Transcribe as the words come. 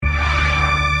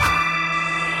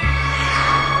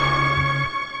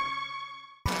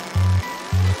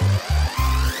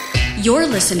You're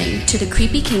listening to the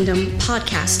Creepy Kingdom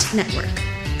Podcast Network,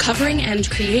 covering and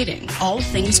creating all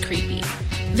things creepy.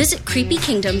 Visit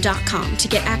creepykingdom.com to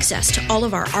get access to all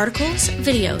of our articles,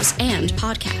 videos, and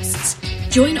podcasts.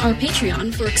 Join our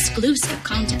Patreon for exclusive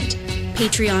content.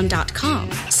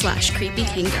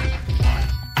 Patreon.com/creepykingdom.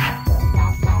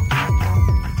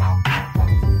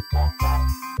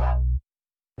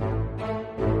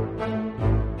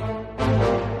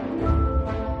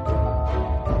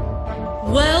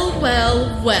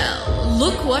 Well,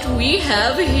 look what we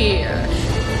have here.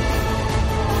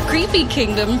 Creepy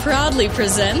Kingdom proudly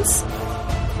presents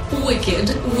Wicked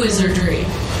Wizardry.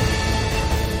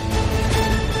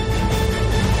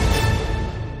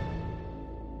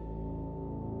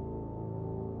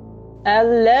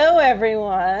 Hello,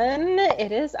 everyone.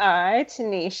 It is I,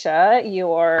 Tanisha,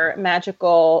 your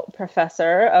magical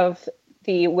professor of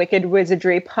the Wicked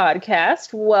Wizardry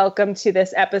podcast. Welcome to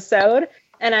this episode.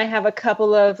 And I have a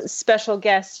couple of special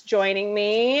guests joining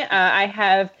me. I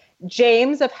have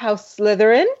James of House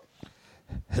Slytherin.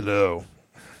 Hello.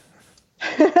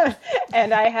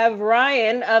 And I have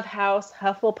Ryan of House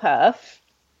Hufflepuff.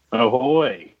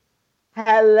 Ahoy.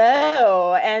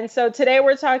 Hello. And so today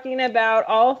we're talking about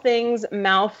all things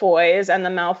Malfoys and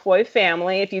the Malfoy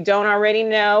family. If you don't already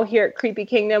know, here at Creepy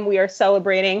Kingdom, we are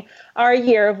celebrating our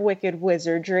year of Wicked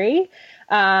Wizardry.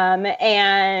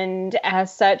 And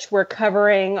as such, we're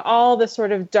covering all the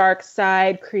sort of dark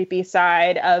side, creepy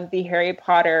side of the Harry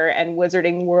Potter and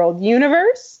Wizarding World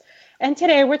universe. And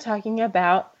today we're talking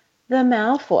about the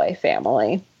Malfoy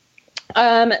family.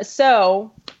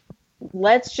 So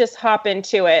let's just hop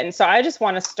into it. And so I just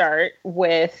want to start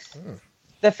with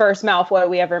the first Malfoy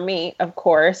we ever meet, of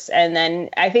course. And then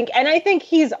I think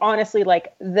he's honestly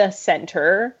like the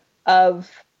center of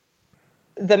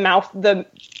the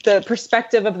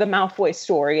perspective of the Malfoy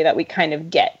story that we kind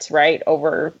of get, right,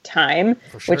 over time,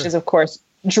 sure. Which is, of course,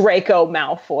 Draco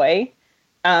Malfoy.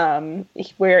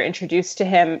 We're introduced to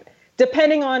him,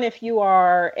 depending on if you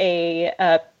are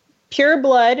a pure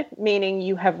blood, meaning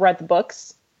you have read the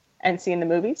books and seen the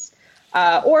movies,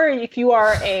 or if you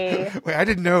are a... Wait, I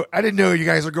didn't know you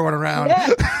guys are going around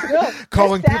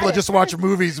calling people that just watch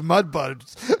movies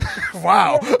mudbuds.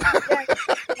 Wow.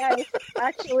 Yes.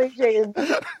 Actually, James,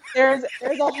 there's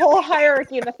a whole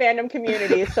hierarchy in the fandom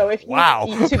community. So if you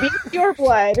to be pure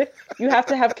blood, you have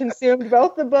to have consumed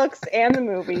both the books and the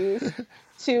movies.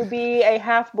 To be a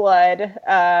half-blood,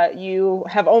 you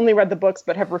have only read the books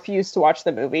but have refused to watch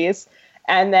the movies.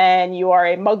 And then you are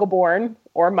a Muggleborn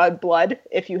or Mudblood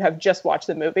if you have just watched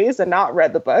the movies and not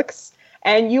read the books.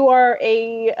 And you are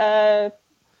a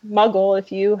Muggle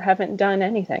if you haven't done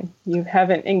anything. You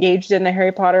haven't engaged in the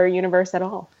Harry Potter universe at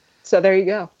all. So there you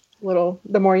go.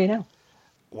 The more you know.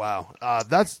 Wow.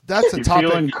 That's a topic.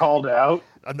 Feeling called out?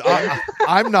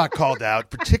 I'm not called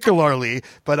out particularly,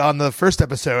 but on the first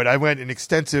episode, I went in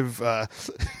extensive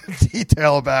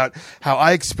detail about how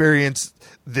I experienced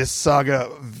this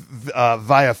saga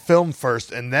via film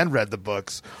first and then read the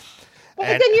books. Well,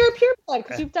 but then you're a pure blood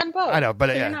because you've done both. I know, but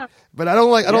but I don't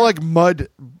like mud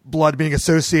blood being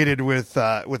associated with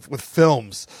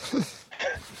films.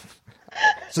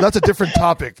 So that's a different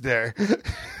topic there.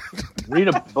 Read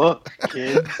a book,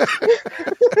 kids.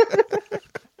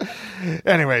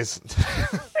 Anyways,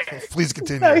 please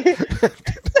continue.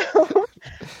 So,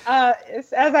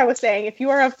 as I was saying, if you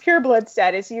are of pure blood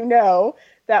status, you know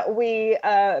that we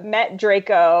met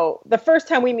Draco. The first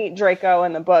time we meet Draco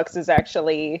in the books is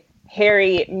actually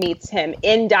Harry meets him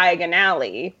in Diagon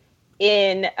Alley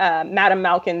in Madame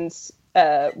Malkin's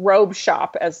robe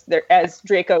shop as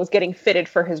Draco is getting fitted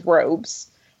for his robes.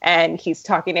 And he's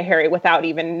talking to Harry without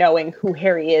even knowing who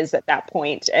Harry is at that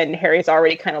point. And Harry's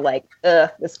already kind of like,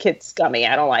 this kid's scummy.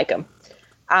 I don't like him.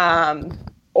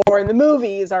 Or in the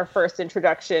movies, our first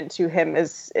introduction to him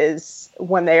is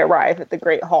when they arrive at the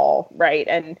Great Hall, right?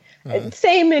 And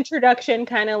same introduction,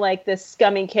 kind of like this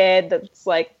scummy kid that's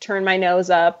like, turn my nose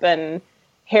up and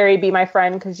Harry, be my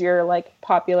friend because you're like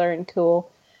popular and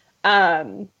cool.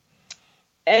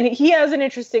 And he has an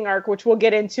interesting arc, which we'll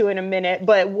get into in a minute.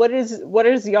 But what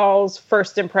is y'all's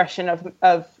first impression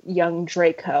of young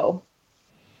Draco,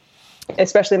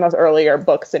 especially in those earlier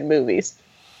books and movies?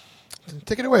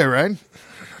 Take it away, Ryan.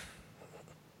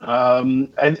 I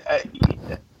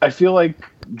feel like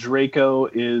Draco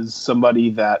is somebody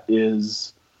that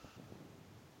is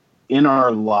in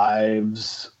our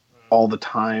lives all the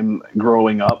time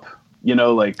growing up. You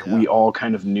know, like we all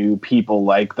kind of knew people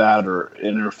like that or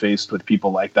interfaced with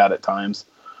people like that at times.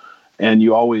 And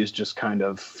you always just kind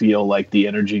of feel like the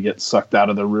energy gets sucked out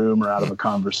of the room or out of a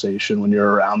conversation when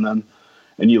you're around them.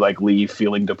 And you like leave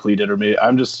feeling depleted, or maybe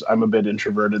I'm a bit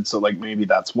introverted. So like maybe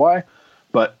that's why.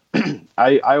 But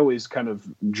I always kind of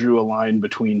drew a line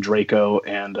between Draco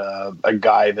and a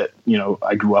guy that,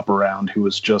 I grew up around who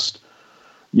was just,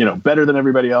 better than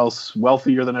everybody else,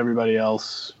 wealthier than everybody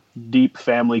else, deep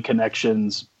family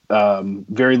connections,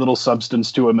 very little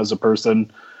substance to him as a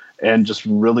person, and just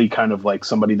really kind of like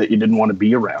somebody that you didn't want to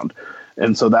be around.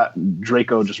 And so that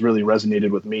Draco just really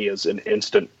resonated with me as an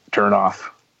instant turn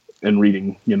off in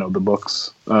reading, the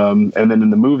books. And then in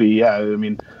the movie,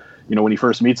 when he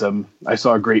first meets him, I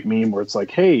saw a great meme where it's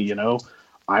like, hey,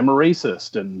 I'm a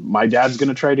racist and my dad's going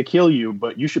to try to kill you,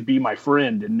 but you should be my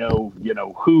friend and know,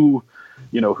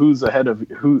 who's ahead of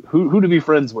who to be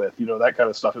friends with, that kind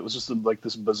of stuff. It was just like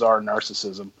this bizarre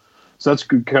narcissism. So that's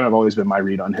kind of always been my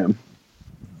read on him.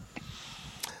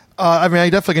 I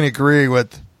definitely can agree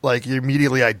with, like, you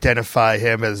immediately identify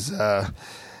him as the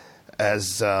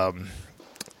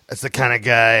kind of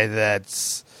guy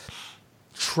that's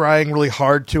trying really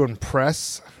hard to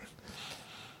impress,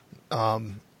 but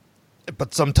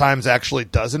sometimes actually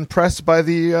does impress by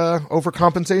the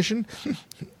overcompensation,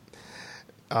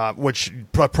 which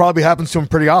probably happens to him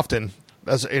pretty often.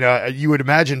 As you would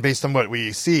imagine, based on what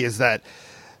we see, is that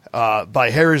by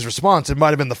Harry's response, it might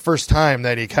have been the first time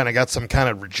that he kind of got some kind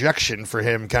of rejection for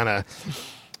him, kind of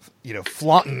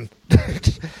flaunting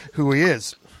who he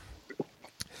is.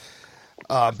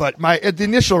 But the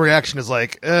initial reaction is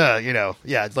like,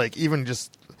 like, even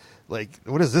just like,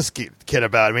 what is this kid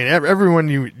about? Everyone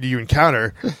you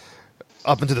encounter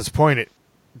up until this point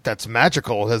that's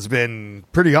magical has been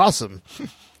pretty awesome,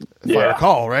 if I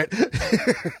recall, right?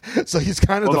 So he's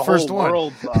kind of the first whole one.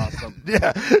 World's awesome.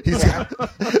 Yeah,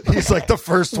 he's like the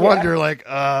first one. Yeah. You're like,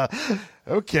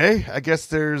 okay, I guess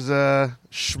there's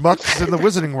schmucks in the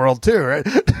wizarding world too, right?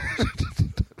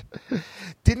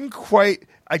 Didn't quite.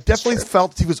 I definitely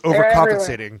felt he was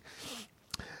overcompensating.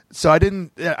 So I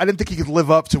didn't think he could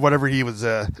live up to whatever he was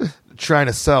trying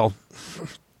to sell.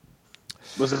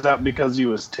 Was it that because he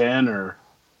was 10 or?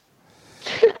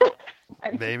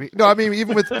 Maybe. No,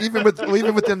 even within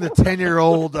the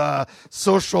 10-year-old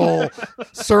social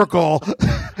circle.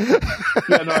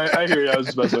 Yeah, no, I hear you. I was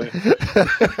supposed to.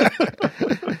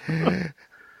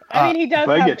 He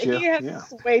does he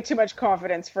has way too much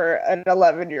confidence for an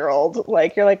 11-year-old.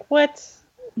 Like, you're like, what?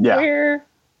 Yeah. Where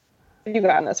have you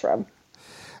gotten this from?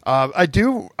 I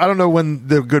don't know when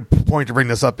the good point to bring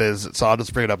this up is, so I'll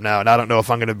just bring it up now. And I don't know if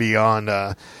I'm going to be on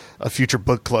a future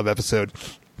book club episode.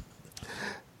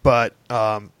 But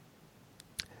I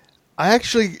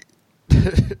actually,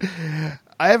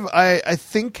 I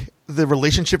think the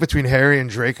relationship between Harry and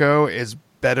Draco is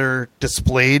better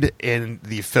displayed in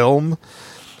the film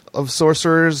of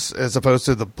Sorcerers as opposed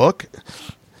to the book,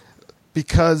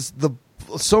 because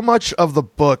so much of the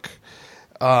book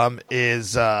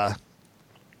is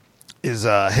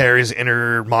Harry's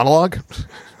inner monologue.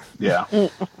 Yeah.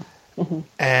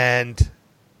 And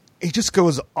he just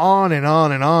goes on and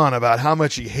on and on about how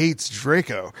much he hates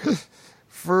Draco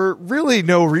for really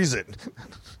no reason.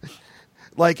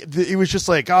 Like, it was just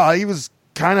like, he was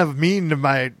kind of mean to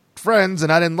my friends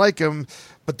and I didn't like him.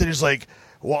 But then he's like,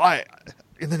 why?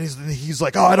 And then he's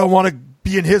like, I don't want to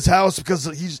be in his house because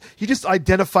he just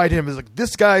identified him as like,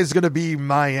 this guy is going to be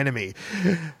my enemy.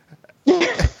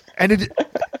 And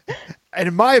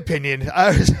in my opinion, I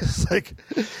was just like,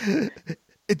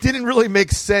 it didn't really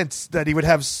make sense that he would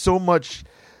have so much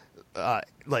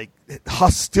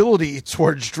hostility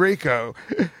towards Draco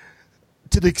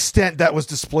to the extent that was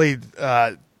displayed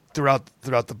throughout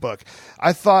the book.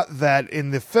 I thought that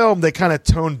in the film they kind of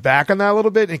toned back on that a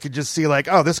little bit and could just see like,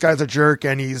 oh, this guy's a jerk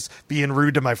and he's being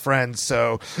rude to my friends.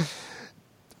 So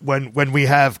when we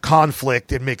have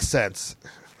conflict, it makes sense.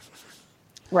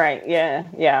 Right.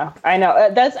 Yeah. I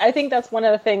know. I think that's one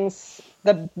of the things,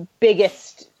 the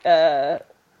biggest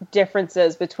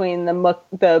differences between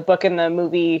the book and the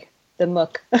movie. The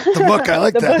book. I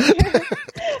like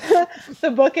that.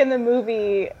 The book and the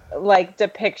movie, like,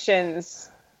 depictions,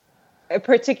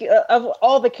 particular of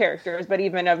all the characters, but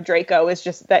even of Draco, is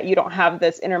just that you don't have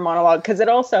this inner monologue, because it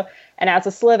also, and as a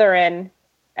Slytherin,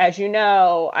 as you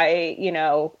know,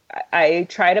 I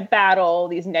try to battle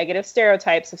these negative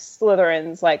stereotypes of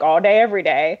Slytherins like all day, every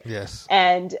day. Yes.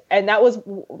 And that was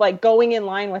like going in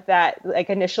line with that like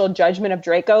initial judgment of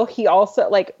Draco. He also,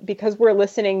 like, because we're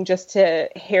listening just to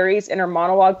Harry's inner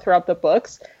monologue throughout the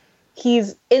books,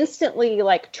 he's instantly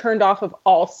like turned off of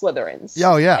all Slytherins.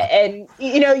 Oh yeah. And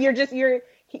you're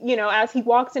as he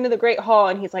walks into the Great Hall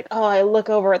and he's like, oh, I look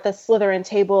over at the Slytherin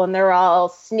table and they're all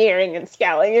sneering and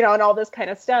scowling, and all this kind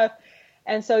of stuff.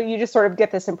 And so you just sort of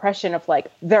get this impression of like,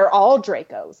 they're all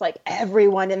Dracos. Like,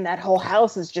 everyone in that whole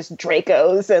house is just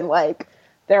Dracos, and like,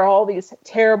 they're all these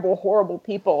terrible, horrible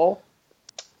people.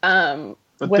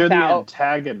 But they're the without. Well,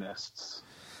 antagonists.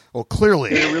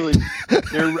 clearly. They're really,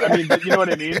 I mean, but you know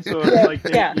what I mean? So it's like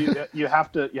you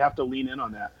have to lean in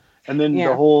on that. And then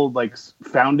the whole like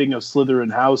founding of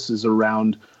Slytherin House is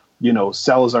around, you know,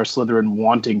 Salazar Slytherin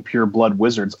wanting pure blood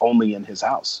wizards only in his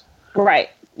house. Right.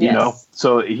 You know,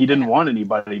 so he didn't want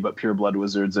anybody but pure blood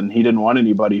wizards, and he didn't want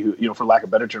anybody who, you know, for lack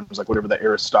of better terms, like whatever the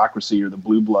aristocracy or the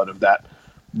blue blood of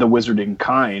the wizarding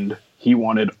kind, he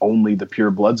wanted only the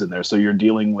pure bloods in there. So you're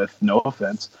dealing with, no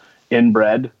offense,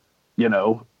 inbred, you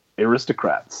know,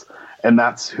 aristocrats. And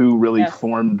that's who really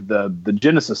formed the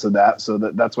genesis of that. So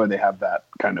that's why they have that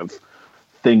kind of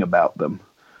thing about them.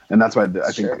 And that's why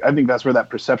I think that's where that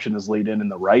perception is laid in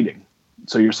the writing.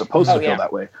 So you're supposed to feel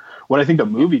that way. What I think the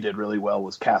movie did really well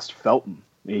was cast Felton.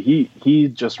 He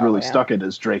just really stuck it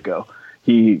as Draco.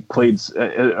 He played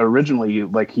originally,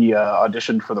 like he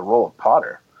auditioned for the role of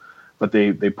Potter, but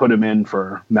they put him in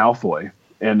for Malfoy.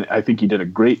 And I think he did a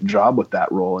great job with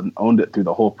that role and owned it through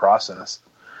the whole process.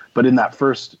 But in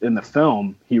the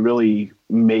film, he really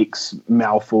makes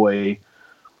Malfoy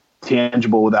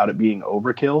tangible without it being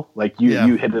overkill. Like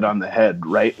you hit it on the head,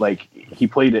 right? Like he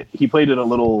played it a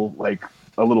little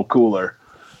cooler,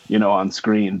 you know, on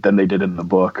screen than they did in the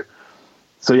book.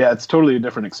 So yeah, it's totally a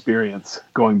different experience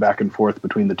going back and forth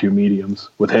between the two mediums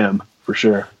with him, for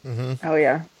sure. Mm-hmm. Oh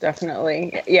yeah,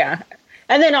 definitely. Yeah.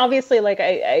 And then obviously, like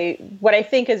what I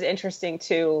think is interesting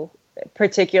too,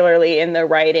 particularly in the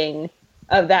writing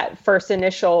of that first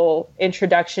initial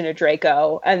introduction to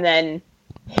Draco and then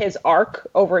his arc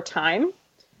over time,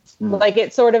 like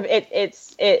it sort of,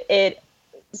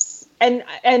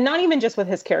 and not even just with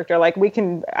his character, like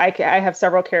I have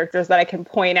several characters that I can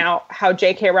point out how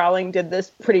J.K. Rowling did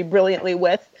this pretty brilliantly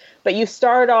with, but you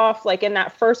start off like in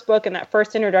that first book and that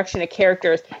first introduction to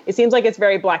characters, it seems like it's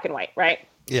very black and white, right?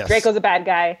 Yes. Draco's a bad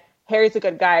guy. Harry's a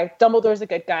good guy. Dumbledore's a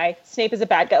good guy. Snape is a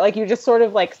bad guy. Like you just sort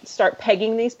of like start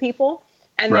pegging these people.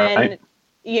 And then,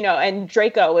 you know, and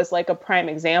Draco is like a prime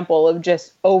example of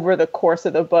just over the course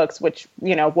of the books, which,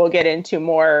 you know, we'll get into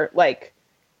more, like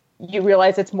you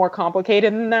realize it's more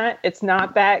complicated than that. It's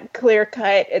not that clear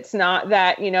cut. It's not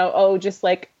that, you know, oh, just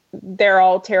like they're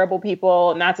all terrible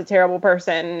people and that's a terrible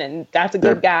person and that's a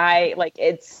good guy. Like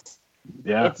they're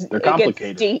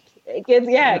complicated.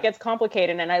 It gets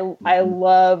complicated. And I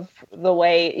love the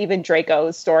way even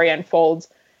Draco's story unfolds.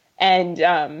 And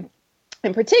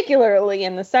particularly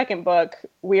in the second book,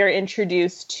 we are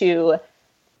introduced to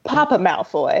Papa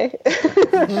Malfoy,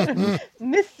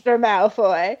 Mr.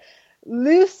 Malfoy,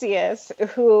 Lucius,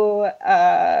 who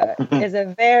is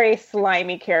a very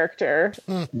slimy character.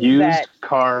 Used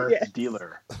car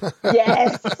dealer.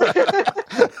 Yes. He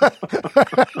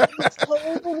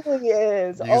totally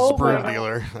is. Used broom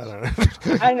dealer. I don't know.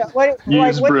 I know.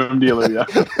 Used broom dealer, yeah.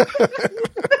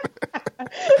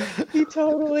 He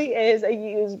totally is a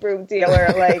used broom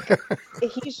dealer. Like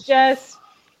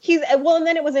well, and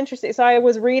then it was interesting. So I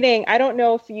was reading, I don't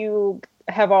know if you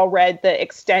have all read the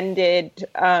extended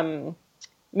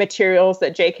materials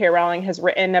that J.K. Rowling has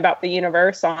written about the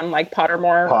universe on like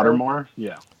Pottermore. Pottermore?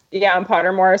 Yeah. Yeah, on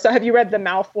Pottermore. So have you read the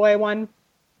Malfoy one?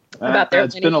 About their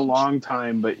it's been a long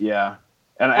time, but yeah.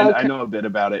 And I know a bit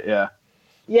about it, yeah.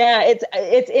 Yeah,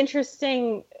 it's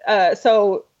interesting.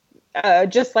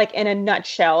 Just like in a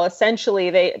nutshell, essentially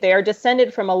they are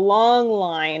descended from a long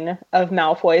line of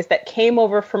Malfoys that came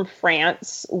over from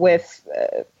France with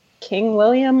King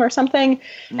William or something.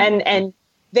 Mm-hmm. And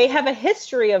they have a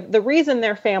history of, the reason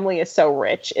their family is so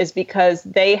rich is because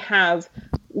they have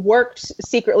worked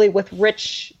secretly with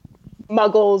rich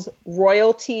Muggles,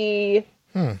 royalty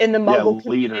in the Muggle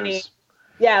community. Leaders.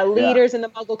 Yeah, leaders in the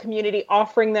Muggle community,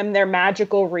 offering them their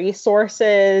magical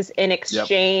resources in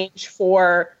exchange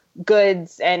for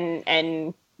goods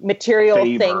and material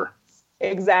things.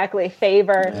 Exactly,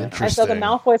 favor. And so the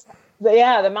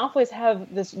Malfoys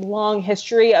have this long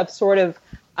history of sort of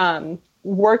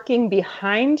working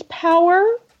behind power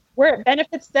where it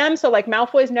benefits them. So like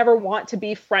Malfoys never want to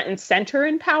be front and center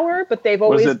in power, but they've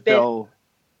always been.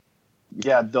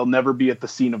 They'll never be at the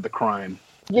scene of the crime.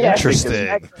 Yeah,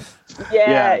 interesting.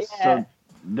 So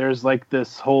there's like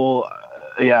this whole.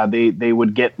 They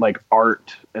would get like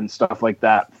art and stuff like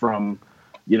that from,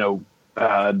 you know,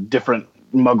 different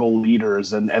Muggle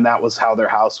leaders, and that was how their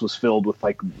house was filled with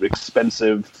like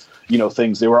expensive, you know,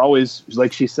 things. They were always,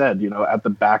 like she said, you know, at the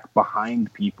back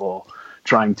behind people,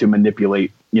 trying to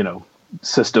manipulate, you know,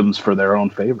 systems for their own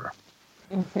favor.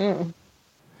 Mm-hmm.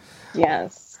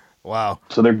 Yes. Wow.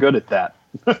 So they're good at that.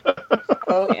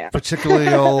 Oh yeah.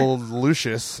 Particularly old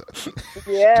Lucius.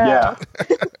 Yeah.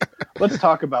 Let's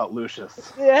talk about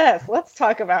Lucius. Yes, let's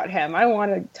talk about him. I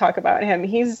want to talk about him.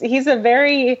 He's a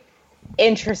very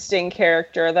interesting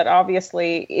character that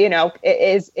obviously, you know,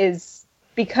 is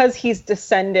because he's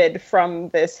descended from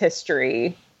this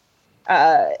history.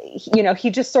 You know, he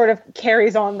just sort of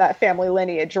carries on that family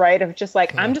lineage, right? Of just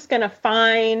like, I'm just going to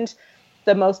find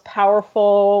the most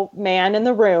powerful man in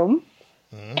the room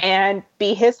and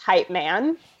be his hype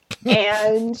man.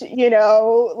 And, you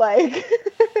know, like,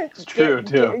 it's true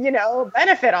too. You know,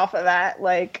 benefit off of that.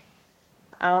 Like,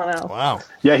 I don't know. Wow.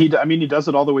 Yeah, he does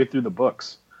it all the way through the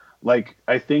books. Like,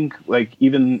 I think, like,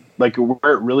 even, like,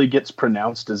 where it really gets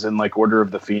pronounced is in, like, Order of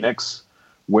the Phoenix,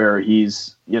 where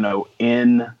he's, you know,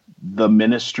 in the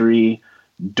Ministry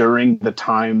during the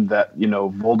time that, you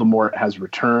know, Voldemort has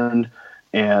returned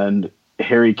and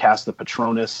Harry casts the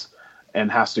Patronus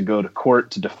and has to go to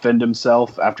court to defend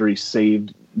himself after he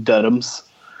saved Dedhams.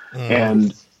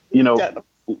 And, you know,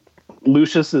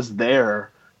 Lucius is there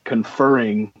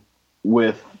conferring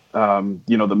with,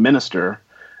 you know, the minister,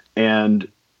 and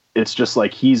it's just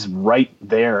like he's right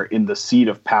there in the seat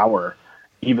of power,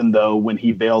 even though when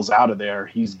he bails out of there,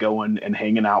 he's going and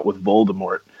hanging out with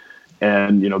Voldemort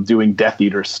and, you know, doing Death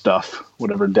Eater stuff,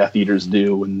 whatever Death Eaters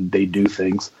do when they do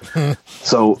things.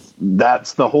 So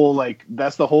that's the whole,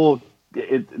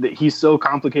 he's so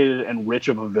complicated and rich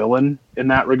of a villain in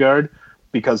that regard,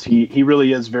 because he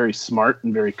really is very smart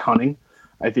and very cunning.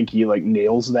 I think he, like,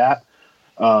 nails that.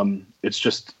 It's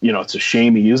just, you know, it's a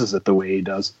shame he uses it the way he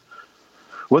does.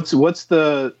 I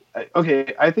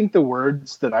think the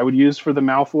words that I would use for the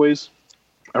Malfoys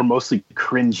are mostly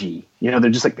cringy. You know,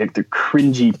 they're just like, they're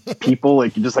cringy people.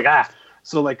 Like, you're just like, ah.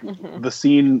 So, like, the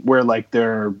scene where, like,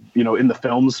 they're, you know, in the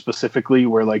films specifically,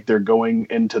 where, like, they're going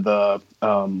into the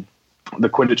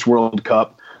Quidditch World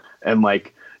Cup, and,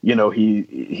 like, you know,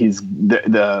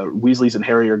 the Weasleys and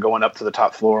Harry are going up to the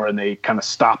top floor, and they kind of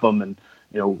stop them, and,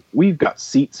 you know, we've got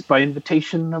seats by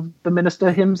invitation of the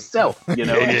minister himself. You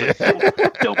know,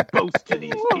 don't boast to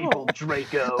these people,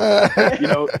 Draco. You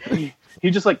know, he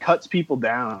just, like, cuts people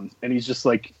down, and he's just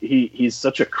like, he's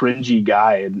such a cringy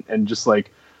guy, and just,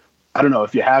 like, I don't know,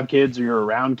 if you have kids or you're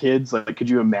around kids, like, could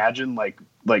you imagine like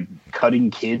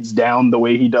cutting kids down the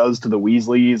way he does to the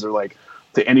Weasleys, or, like,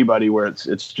 to anybody, where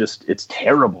it's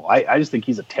terrible. I just think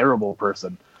he's a terrible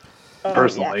person,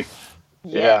 personally.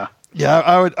 Yeah. Yeah,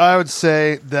 I would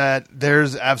say that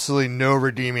there's absolutely no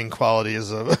redeeming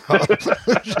qualities of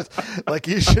like,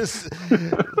 he's just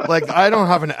like, I don't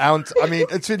have an ounce. I mean,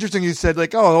 it's interesting you said,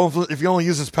 like, oh, if you only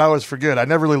use his powers for good. I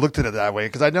never really looked at it that way,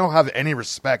 because I don't have any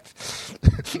respect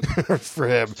for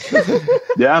him.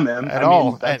 Yeah, man. At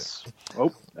all.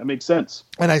 That makes sense.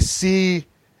 And I see,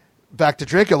 back to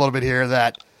Draco a little bit here,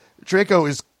 that Draco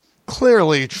is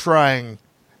clearly trying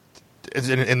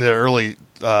in the early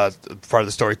part of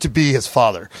the story to be his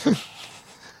father.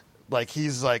 Like,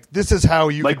 he's like, this is how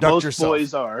you conduct yourself. Like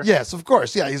most boys are. Yes, of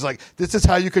course. Yeah, he's like, this is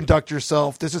how you conduct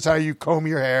yourself. This is how you comb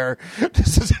your hair.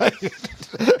 This is how you...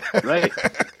 Right.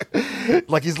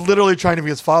 Like, he's literally trying to be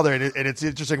his father, and it's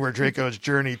interesting where Draco's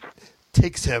journey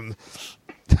takes him,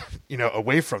 you know,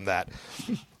 away from that.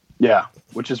 Yeah,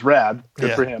 which is rad.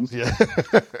 Good for him. Yeah.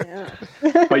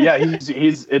 But yeah,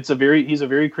 he's a very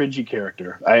cringy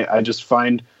character.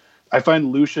 I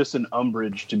find Lucius and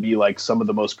Umbridge to be, like, some of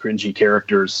the most cringy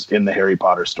characters in the Harry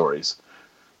Potter stories,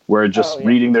 where just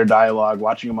reading their dialogue,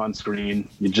 watching them on screen,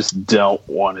 you just don't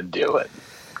want to do it.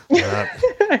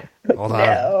 Hold on.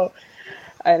 No,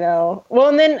 I know. Well,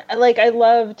 and then, like,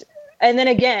 and then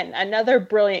again, another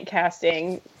brilliant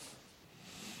casting.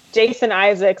 Jason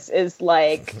Isaacs is,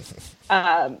 like,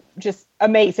 just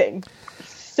amazing.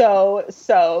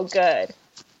 So good.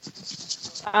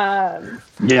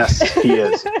 Yes, he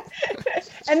is.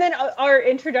 And then our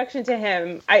introduction to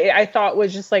him, I thought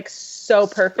was just, like, so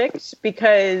perfect,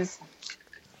 because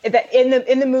that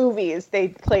in the movies they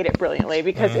played it brilliantly,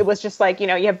 because it was just like, you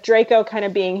know, you have Draco kind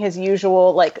of being his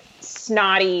usual, like,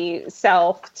 snotty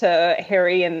self to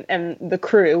Harry and the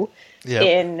crew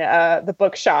in the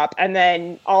bookshop, and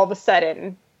then all of a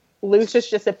sudden Lucius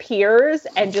just appears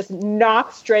and just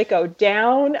knocks Draco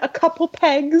down a couple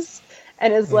pegs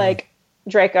and is like,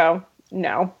 Draco,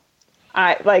 no.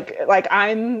 I'm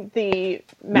the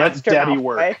master. Let Daddy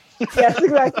work. Yes,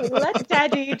 exactly. Let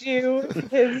Daddy do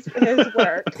his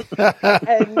work.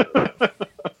 And,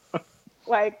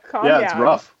 like, calm down. Yeah, it's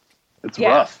rough. It's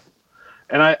rough.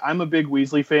 And I'm a big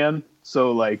Weasley fan,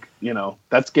 so, like, you know,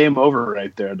 that's game over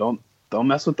right there. Don't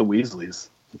mess with the Weasleys.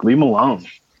 Leave them alone.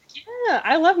 Yeah,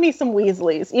 I love me some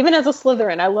Weasleys. Even as a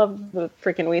Slytherin, I love the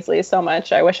freaking Weasleys so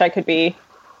much. I wish I could be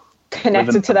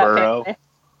connected to that family.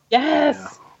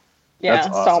 Yes. Yeah,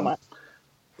 awesome. so much.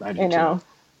 I you know.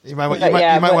 Too. You might want to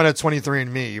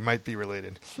 23andMe. You might be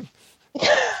related.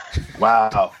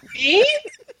 Wow. Me?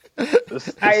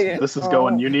 This is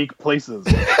going unique places.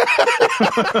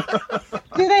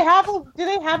 Do they have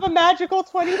a magical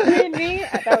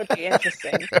 23andMe? That would be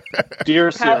interesting.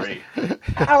 Dear Siri,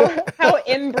 how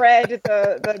inbred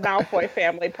the Malfoy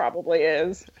family probably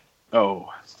is.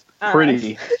 Oh,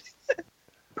 pretty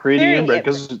inbred,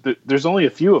 because there's only a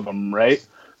few of them, right?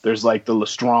 There's like the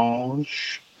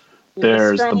Lestrange.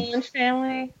 There's the Lestrange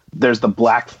family. There's the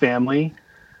Black family.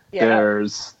 Yeah.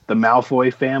 There's the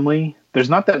Malfoy family. There's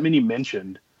not that many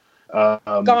mentioned.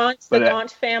 Gaunt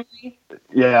family.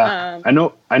 Yeah, I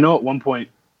know. At one point,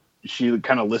 she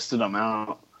kind of listed them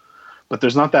out, but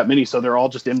there's not that many, so they're all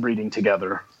just inbreeding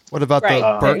together. What about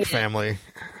the Burke family?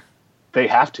 They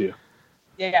have to.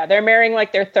 Yeah, they're marrying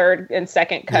like their third and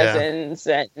second cousins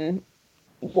and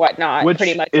whatnot. Which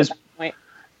pretty much at that point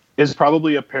is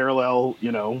probably a parallel.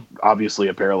 Obviously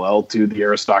a parallel to the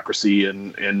aristocracy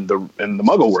in the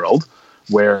Muggle world,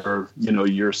 where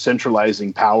you're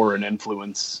centralizing power and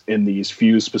influence in these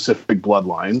few specific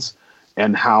bloodlines,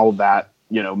 and how that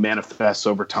manifests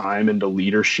over time into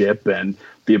leadership and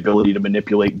the ability to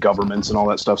manipulate governments and all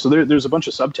that stuff. So there's a bunch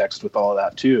of subtext with all of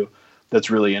that too that's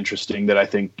really interesting, that I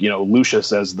think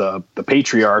Lucius, as the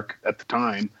patriarch at the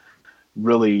time,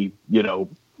 really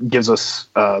gives us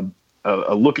a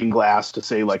looking glass to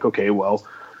say, like, okay, well,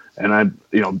 and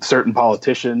certain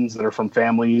politicians that are from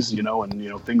families,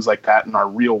 and things like that in our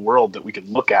real world that we can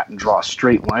look at and draw a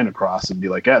straight line across and be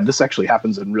like, yeah, this actually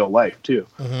happens in real life too.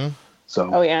 Mm-hmm.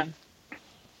 So, oh yeah,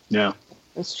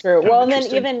 it's true. Well, and then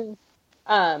even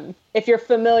if you're a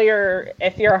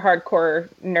hardcore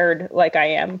nerd like I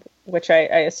am, which I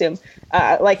assume,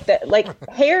 like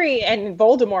Harry and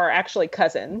Voldemort are actually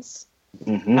cousins.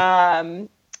 Mm-hmm.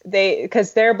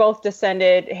 Because they're both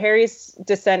descended. Harry's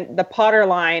the Potter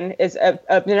line is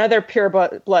another pure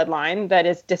bloodline that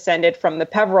is descended from the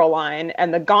Peverell line,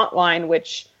 and the Gaunt line,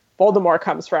 which Voldemort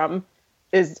comes from,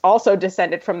 is also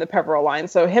descended from the Peverell line.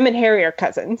 So him and Harry are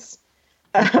cousins.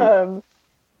 And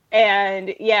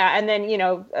then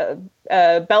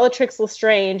Bellatrix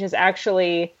Lestrange is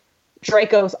actually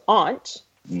Draco's aunt,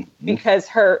 because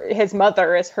his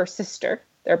mother is her sister.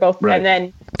 They're both, right.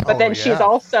 And then she's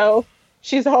also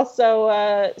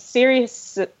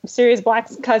Sirius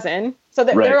Black's cousin. So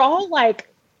that they're all like,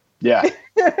 yeah.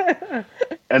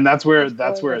 And that's where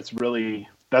it's really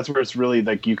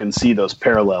like you can see those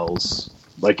parallels,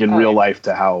 like in real life,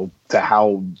 to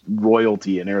how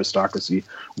royalty and aristocracy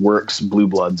works, blue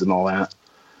bloods and all that.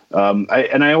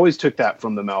 I always took that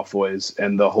from the Malfoys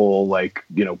and the whole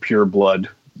pure blood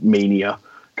mania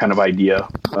kind of idea,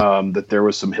 that there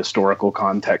was some historical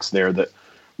context there that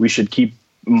we should keep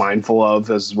mindful of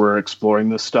as we're exploring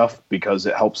this stuff, because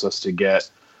it helps us to get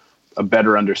a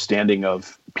better understanding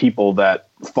of people that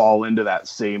fall into that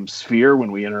same sphere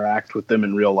when we interact with them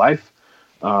in real life,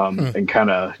 and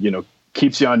kind of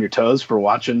keeps you on your toes for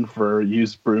watching for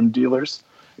used broom dealers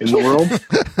in the world.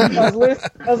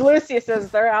 Those Luciuses,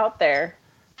 they're out there.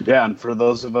 Yeah, and for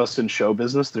those of us in show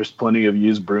business, there's plenty of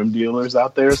used broom dealers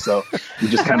out there. So you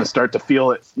just kind of start to feel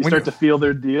it. You start to feel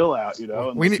their deal out.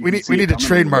 We need to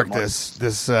trademark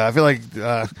this. I feel like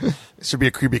it should be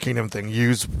a Creepy Kingdom thing.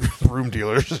 Used broom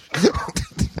dealers.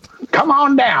 Come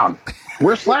on down.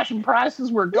 We're slashing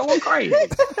prices. We're going crazy.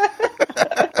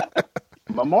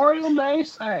 Memorial Day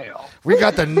sale. We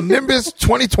got the Nimbus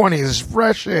 2020. This is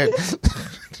fresh in.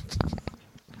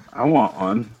 I want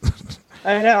one.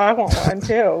 I know, I want one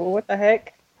too. What the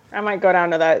heck? I might go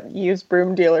down to that used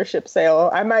broom dealership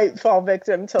sale. I might fall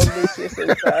victim to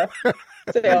Lucius's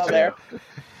sale there.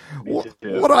 What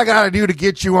do I got to do to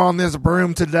get you on this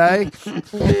broom today?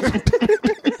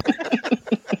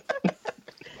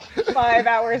 5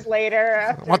 hours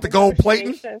later. Want the gold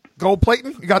plating? Gold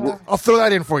plating? You got? I'll throw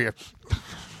that in for you.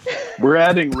 We're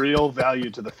adding real value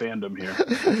to the fandom here.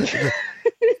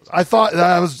 I thought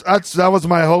that was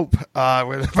my hope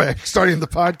when starting the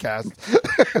podcast.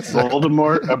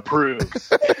 Voldemort approves.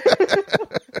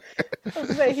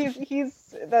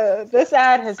 This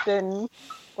ad has been.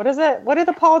 What is it? What do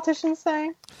the politicians say?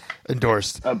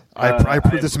 Endorsed. I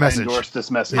approve this message. I endorse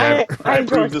this message. Yeah. I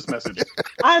approve this message.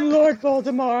 I'm Lord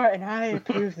Voldemort, and I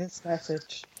approve this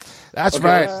message. That's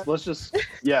right. Let's just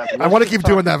I want to keep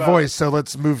doing that voice, so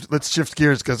let's shift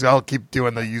gears because I'll keep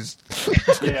doing the use.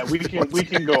 Yeah, we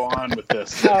can go on with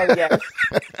this. Oh yes.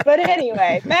 But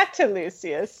anyway, back to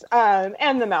Lucius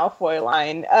and the Malfoy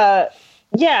line.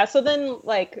 Yeah, so then,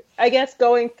 I guess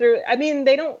going through,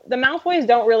 the Malfoys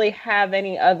don't really have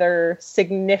any other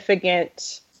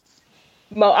significant,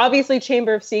 obviously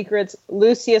Chamber of Secrets,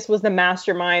 Lucius was the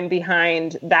mastermind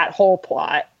behind that whole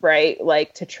plot,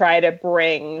 right? To try to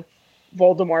bring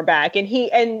Voldemort back. And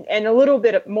a little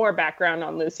bit more background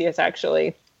on Lucius,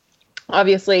 actually.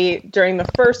 obviously during the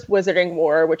first Wizarding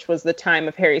War, which was the time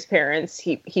of Harry's parents,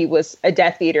 he was a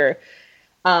Death Eater.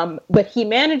 But he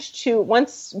managed to,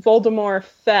 once Voldemort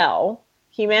fell,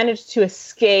 he managed to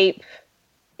escape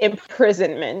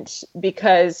imprisonment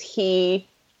because he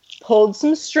pulled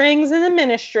some strings in the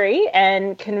Ministry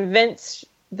and convinced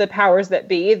the powers that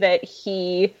be that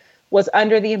he was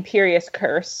under the Imperius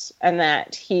Curse and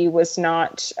that he was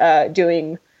not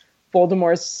doing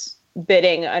Voldemort's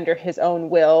bidding under his own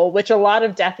will, which a lot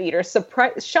of Death Eaters,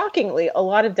 shockingly, a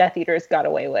lot of Death Eaters got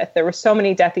away with. There were so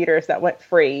many Death Eaters that went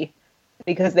free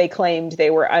because they claimed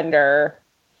they were under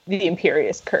the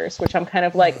Imperius Curse, which I'm kind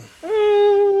of like,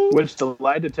 Which the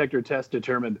lie detector test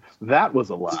determined that was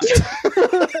a lie.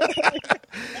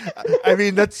 I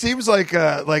mean, that seems like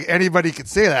anybody could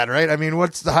say that, right? I mean,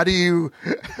 how do you?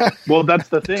 Well, that's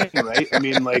the thing, right? I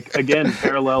mean, like, again,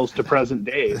 parallels to present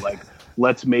day. Like,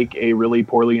 let's make a really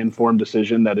poorly informed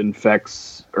decision that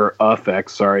affects,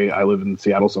 sorry, I live in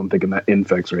Seattle, so I'm thinking that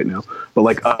infects right now, but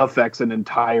like affects an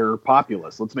entire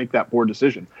populace. Let's make that poor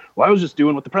decision. Well, I was just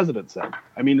doing what the president said.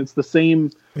 I mean, it's the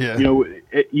same, Yeah. you know,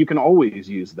 you can always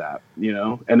use that, you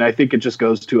know, and I think it just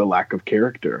goes to a lack of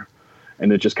character.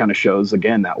 And it just kind of shows,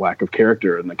 again, that lack of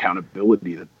character and the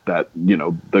accountability that you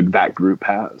know, that group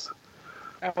has.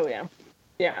 oh yeah.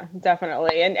 Yeah,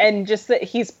 definitely. And just that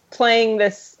he's playing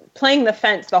the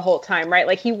fence the whole time, right?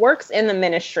 Like, he works in the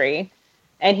Ministry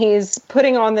and he's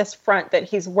putting on this front that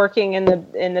he's working in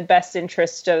the best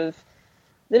interest of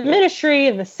the Ministry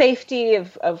and the safety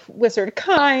of wizard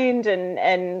kind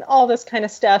and all this kind of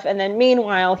stuff. And then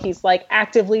meanwhile, he's like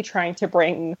actively trying to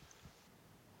bring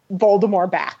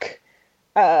Voldemort back.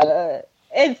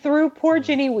 And through poor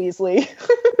Ginny Weasley.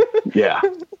 Yeah.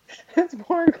 This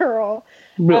poor girl.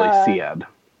 Really sad.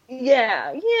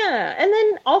 Yeah. And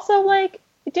then also, like,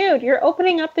 dude, you're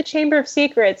opening up the Chamber of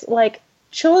Secrets. Like,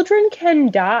 children can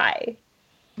die.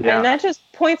 Yeah. And that just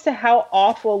points to how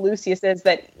awful Lucius is,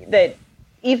 that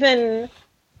even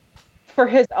for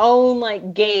his own,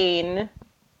 like, gain,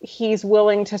 he's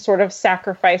willing to sort of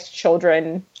sacrifice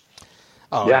children.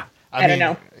 Oh, Yeah. I don't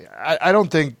know. I don't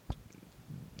think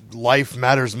life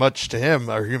matters much to him,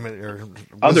 or human, or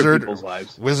Other wizard, people's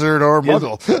lives. wizard or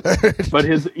Muggle. But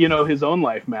his own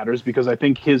life matters, because I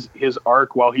think his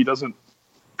arc, while he doesn't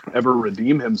ever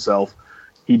redeem himself,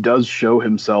 he does show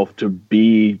himself to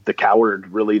be the coward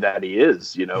really that he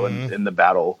is, you know, in the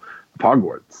battle of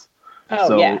Hogwarts. Oh,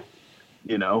 So, yeah.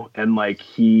 you know, and like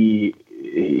he'll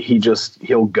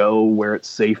go where it's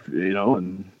safe, you know,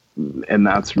 and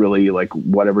that's really like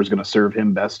whatever's going to serve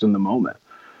him best in the moment.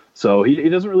 So he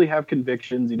doesn't really have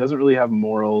convictions. He doesn't really have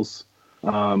morals.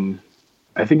 I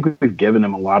think we've given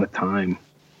him a lot of time.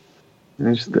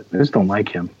 I just don't like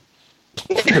him.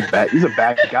 He's a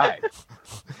bad guy.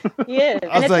 He is.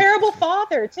 And a like- terrible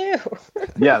father, too.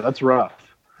 Yeah, that's rough.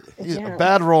 He's Yeah. a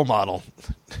bad role model.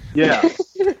 Yeah.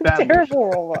 Bad Terrible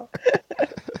role.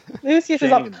 Lucius is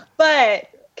Shame. awful. But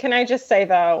can I just say,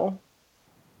 though,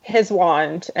 his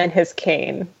wand and his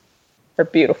cane are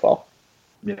beautiful.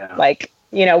 Yeah. Like,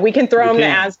 you know, we can throw him We to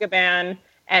can. Azkaban,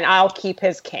 and I'll keep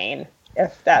his cane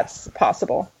if that's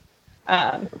possible.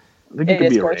 I think it it could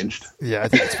is be gorgeous. arranged. Yeah, I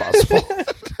think it's possible.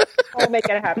 I'll make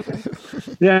it happen.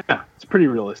 Yeah, it's a pretty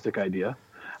realistic idea.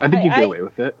 I think you'd get I- away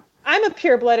with it. I'm a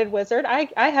pure-blooded wizard. I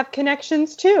have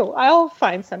connections, too. I'll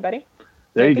find somebody.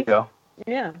 There you Maybe. go.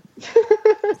 Yeah.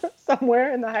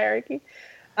 Somewhere in the hierarchy.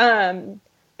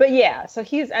 But yeah, so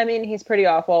he's pretty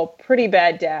awful, pretty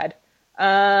bad dad.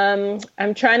 I'm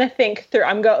trying to think through,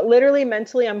 literally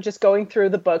mentally, I'm just going through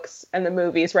the books and the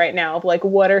movies right now of like,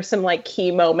 what are some like key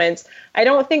moments? I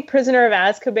don't think Prisoner of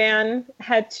Azkaban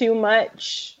had too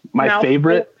much. My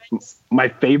favorite moments.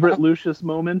 Lucius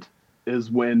moment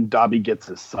is when Dobby gets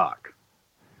his sock.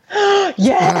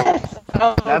 Yes!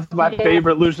 Oh, That's my yeah.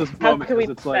 favorite Lucius How moment, could we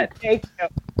because it's like, Thank you.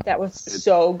 That was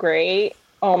so great.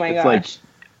 Oh my it's gosh. like,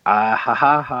 ha ha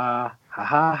ha, ha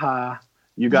ha ha,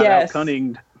 you got Yes.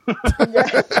 out-cunninged.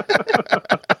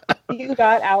 You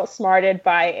got outsmarted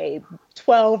by a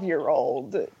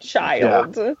 12-year-old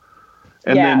child. And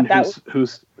Yeah, then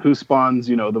who spawns,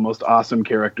 you know, the most awesome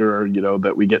character, you know,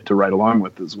 that we get to ride along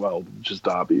with as well, which is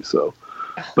Dobby. So,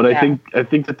 but Yeah. I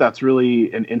think that that's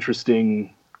really an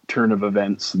interesting turn of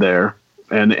events there,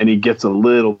 and he gets a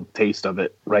little taste of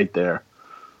it right there,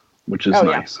 which is Oh,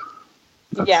 yeah. nice.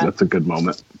 That's, Yeah. that's a good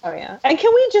moment. Oh yeah. And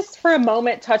can we just for a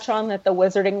moment touch on that the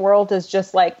wizarding world is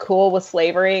just like cool with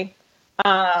slavery?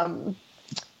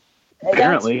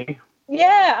 Apparently,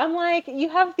 Yeah, I'm like, you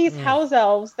have these house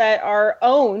elves that are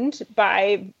owned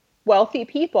by wealthy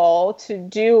people to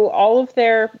do all of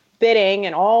their bidding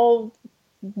and all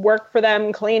work for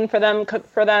them, clean for them, cook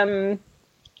for them,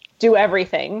 do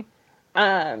everything.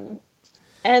 And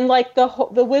like the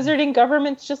wizarding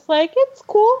government's just like, it's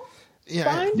cool. Yeah.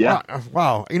 Fine. Yeah.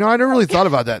 Wow. I never really thought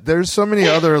about that. There's so many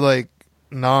other like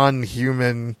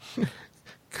non-human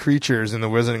creatures in the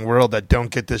wizarding world that don't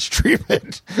get this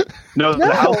treatment. No,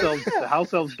 the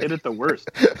house elves get it the worst.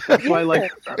 That's why,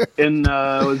 like,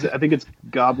 I think it's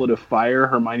Goblet of Fire,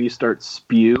 Hermione starts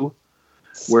Spew,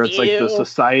 where it's like the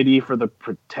Society for the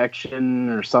Protection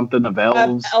or something of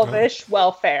Elves. Elvish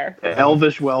welfare.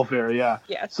 Elvish welfare, yeah.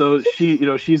 Yes. So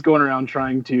she's going around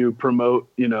trying to promote,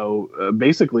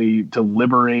 basically to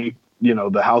liberate,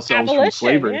 the house elves from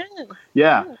slavery.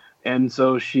 Yeah. And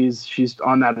so she's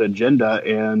on that agenda,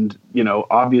 and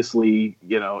obviously,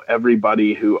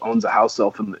 everybody who owns a house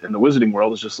elf in the wizarding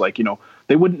world is just like,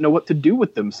 they wouldn't know what to do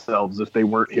with themselves if they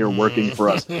weren't here working for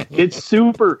us. It's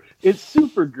super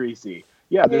greasy.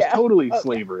 Yeah, there's totally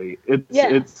slavery.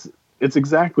 It's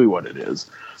exactly what it is.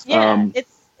 Yeah,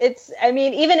 it's. I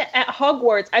mean, even at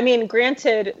Hogwarts. I mean,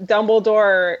 granted,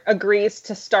 Dumbledore agrees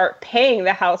to start paying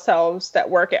the house elves that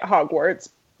work at Hogwarts,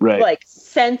 right, like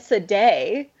cents a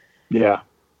day. Yeah.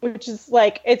 Which is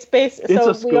like, it's based. It's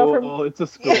a school. It's a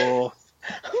school.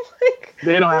 Like,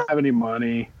 they don't have any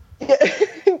money.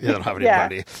 They don't have any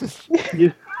money.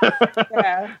 Yeah.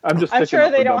 I'm sure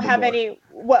they don't have any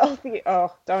wealthy.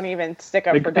 Oh, don't even stick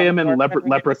up they for pay him in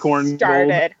leprechaun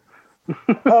started.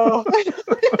 Gold.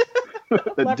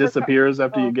 That disappears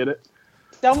after you get it.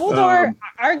 Dumbledore,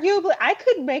 arguably, I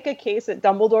could make a case that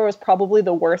Dumbledore was probably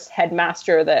the worst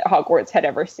headmaster that Hogwarts had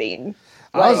ever seen.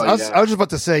 I was just about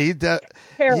to say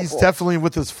he's definitely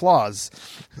with his flaws.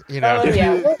 Oh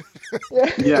yeah.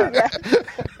 Yeah.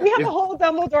 We have a whole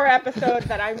Dumbledore episode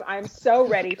that I'm so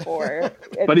ready for.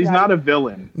 But he's not a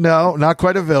villain. No, not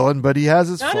quite a villain, but he has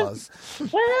his flaws.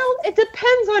 Well, it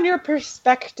depends on your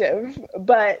perspective,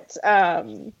 but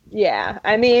yeah.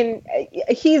 I mean,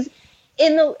 he's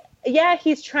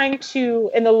trying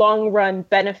to, in the long run,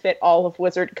 benefit all of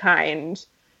wizard kind.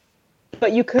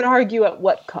 But you could argue at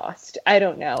what cost? I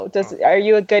don't know. Are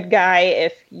you a good guy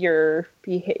if your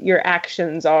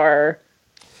actions are,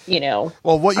 Well,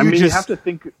 what you have to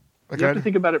think. You have to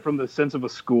think about it from the sense of a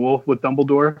school with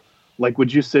Dumbledore. Like,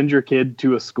 would you send your kid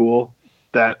to a school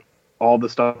that all the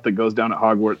stuff that goes down at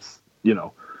Hogwarts,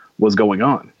 was going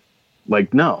on?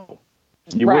 Like, no,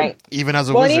 you wouldn't. Even as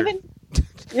a wizard.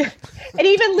 And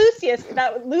even Lucius,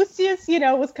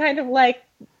 was kind of like,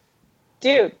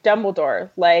 dude, Dumbledore,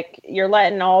 like, you're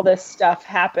letting all this stuff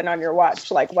happen on your watch.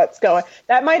 Like, what's going?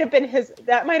 That might have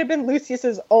been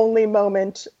Lucius's only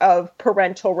moment of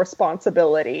parental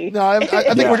responsibility. No, I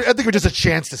think we're just a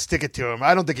chance to stick it to him.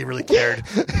 I don't think he really cared.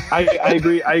 I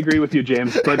agree with you,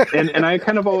 James. But and I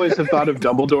kind of always have thought of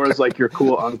Dumbledore as like your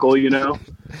cool uncle,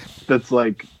 that's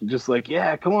like, just like,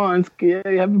 yeah, come on, have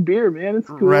a beer, man. It's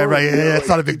cool. Right. Yeah, it's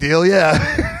not a big deal.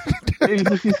 Yeah. He's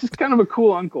just kind of a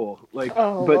cool uncle. Like,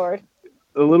 Lord.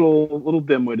 A little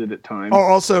dim-witted at times. Oh,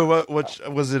 also, what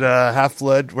was it?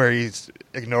 Half-Blood, where he's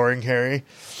ignoring Harry.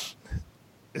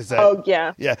 Is that? Oh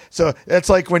yeah. Yeah. So it's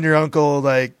like when your uncle,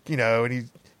 like, and he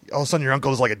all of a sudden your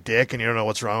uncle is like a dick, and you don't know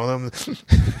what's wrong with him.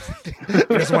 He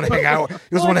doesn't want to hang out. He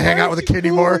doesn't want to hang out with a kid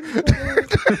anymore.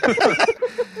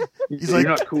 He's like, you're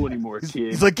not cool anymore, kid.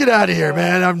 He's like, get out of here,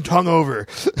 man. I'm hungover.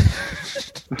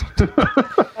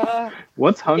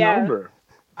 What's hungover? Yeah.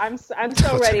 I'm so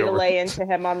ready to lay into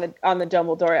him on the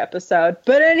Dumbledore episode.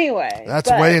 But anyway,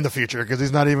 that's way in the future because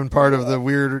he's not even part of the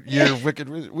weird year of wicked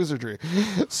wizardry.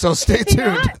 So stay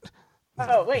tuned.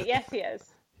 Oh wait, yes he is.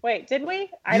 Wait, did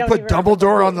we? I don't put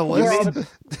Dumbledore on the list.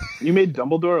 You made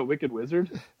Dumbledore a wicked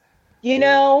wizard?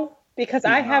 Because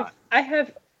I have.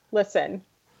 Listen.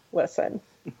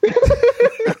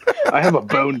 I have a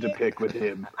bone to pick with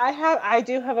him. I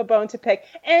do have a bone to pick,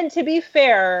 and to be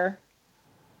fair.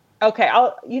 Okay,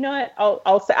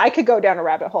 I'll say I could go down a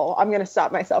rabbit hole. I'm going to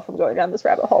stop myself from going down this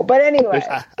rabbit hole. But anyway,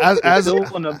 there's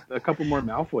still a couple more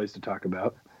Malfoys to talk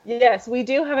about. Yes, we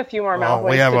do have a few more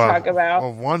Malfoys to talk about.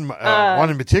 Well, one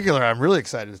in particular, I'm really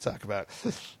excited to talk about.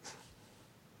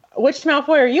 Which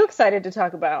Malfoy are you excited to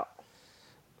talk about?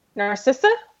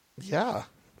 Narcissa? Yeah.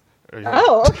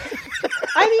 Oh, okay.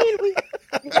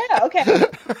 Okay.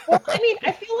 Well,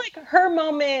 I feel like her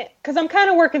moment, because I'm kind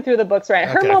of working through the books, right?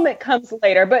 Her moment comes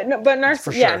later, but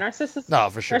Narcissus. No,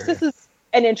 for sure. Narcissus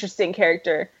an interesting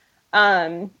character.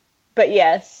 But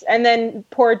yes, and then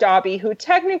poor Dobby, who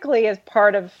technically is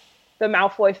part of the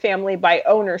Malfoy family by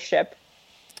ownership.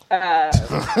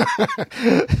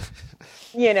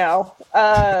 Until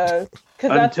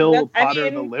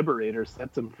Potter the Liberator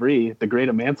sets him free, the Great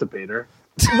Emancipator.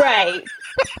 Right.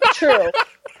 True.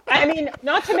 I mean,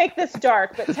 not to make this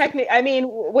dark, but technically, I mean,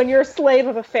 when you're a slave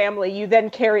of a family, you then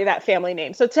carry that family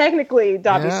name. So technically,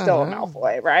 Dobby's still a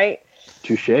Malfoy, right?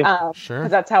 Touche. Sure.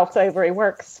 Because that's how slavery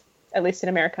works, at least in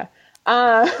America.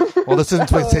 Well, this didn't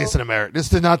take place in America. This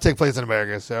did not take place in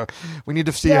America, so we need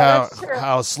to see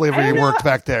how slavery worked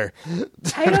back there.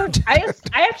 I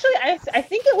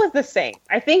think it was the same.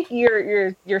 I think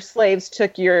your slaves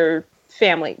took your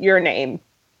family, your name,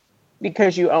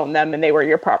 because you own them and they were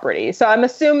your property. So I'm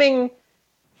assuming,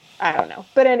 I don't know.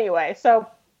 But anyway, so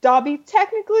Dobby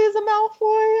technically is a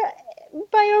Malfoy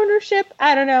by ownership.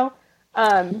 I don't know.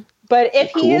 But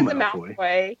if he is a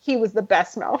Malfoy, he was the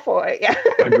best Malfoy. Yeah.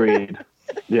 Agreed.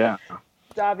 Yeah.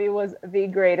 Dobby was the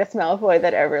greatest Malfoy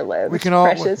that ever lived. We can all,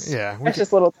 precious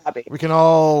little Dobby. We can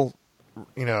all,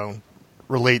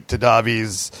 relate to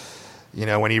Dobby's,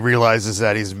 when he realizes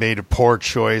that he's made a poor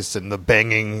choice and the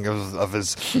banging of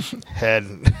his head.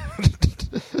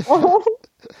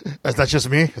 Is that just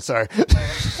me? Sorry.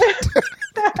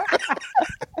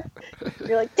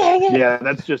 You're like, dang it. Yeah,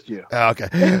 that's just you.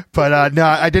 Okay. But no,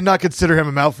 I did not consider him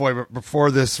a Malfoy before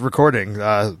this recording,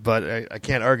 but I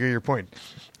can't argue your point.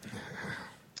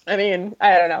 I mean,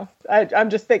 I don't know. I'm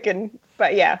just thinking,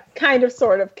 but yeah, kind of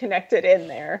sort of connected in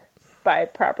there by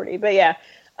property. But yeah,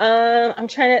 I'm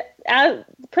trying to...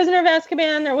 Prisoner of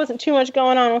Azkaban, there wasn't too much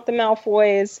going on with the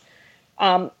Malfoys.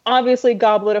 Obviously,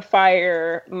 Goblet of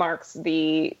Fire marks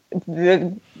the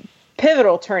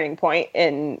pivotal turning point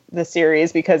in the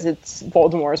series because it's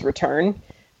Voldemort's return,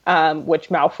 which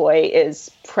Malfoy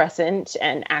is present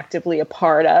and actively a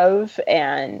part of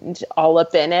and all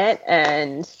up in it,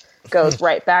 and goes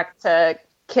right back to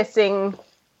kissing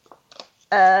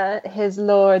his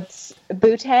lord's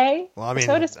bootay,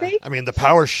 so to speak. I mean, the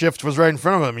power shift was right in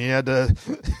front of him. He had to,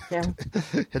 had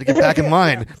to get back in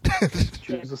line.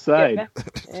 Choose a side.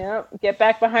 Get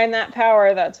back behind that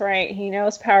power. That's right. He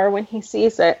knows power when he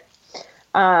sees it.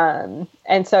 And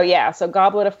so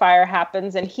Goblet of Fire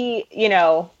happens, and he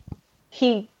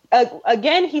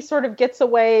sort of gets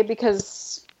away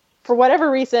because for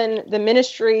whatever reason, the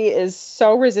Ministry is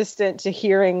so resistant to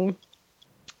hearing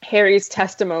Harry's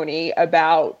testimony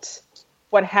about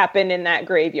what happened in that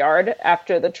graveyard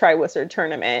after the Triwizard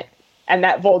Tournament and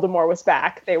that Voldemort was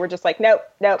back. They were just like, nope,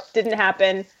 didn't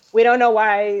happen. We don't know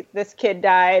why this kid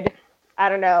died. I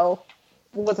don't know.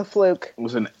 It was a fluke. It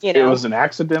was an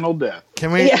accidental death.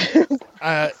 Can we?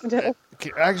 I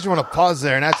actually want to pause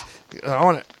there, and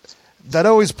that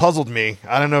always puzzled me.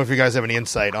 I don't know if you guys have any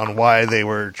insight on why they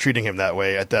were treating him that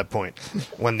way at that point,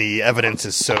 when the evidence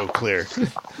is so clear.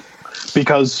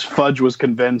 Because Fudge was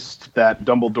convinced that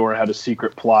Dumbledore had a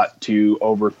secret plot to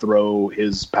overthrow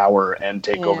his power and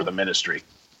take over the Ministry.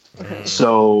 Mm-hmm.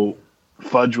 So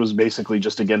Fudge was basically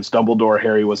just against Dumbledore.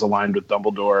 Harry was aligned with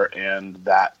Dumbledore, and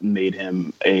that made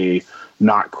him a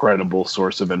not credible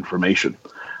source of information,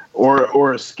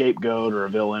 or a scapegoat or a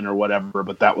villain or whatever.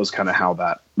 But that was kind of how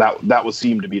that was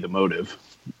seemed to be the motive.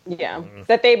 Yeah,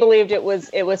 that they believed it was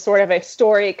sort of a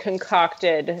story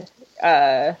concocted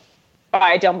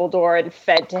by Dumbledore and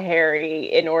fed to Harry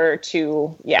in order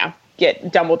to get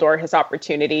Dumbledore his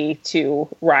opportunity to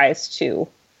rise to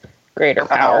greater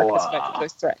power because Fudge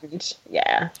was threatened.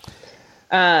 Yeah.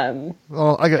 Well,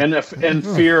 and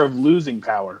fear of losing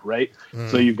power, right?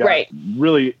 So you've got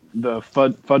really the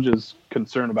Fudge's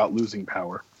concern about losing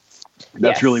power.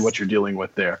 That's really what you're dealing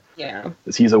with there. Yeah.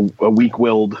 Is he's a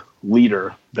weak-willed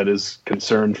leader that is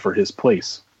concerned for his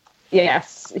place.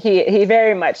 Yes, he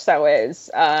very much so is,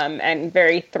 and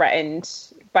very threatened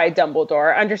by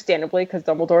Dumbledore, understandably, because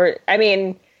Dumbledore, I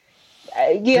mean,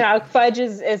 Fudge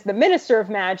is the Minister of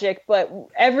Magic, but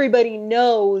everybody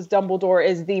knows Dumbledore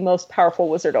is the most powerful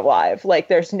wizard alive. Like,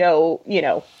 there's no,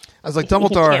 I was like,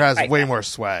 Dumbledore has way more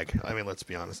swag. I mean, let's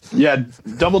be honest. Yeah,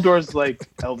 Dumbledore's like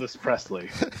Elvis Presley.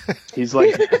 He's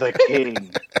like the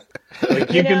king.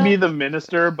 Like, you can be the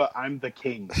minister, but I'm the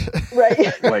king. Right.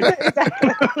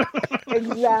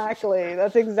 Exactly.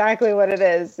 That's exactly what it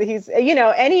is. He's,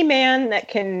 any man that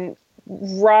can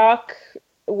rock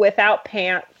without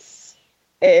pants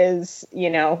is,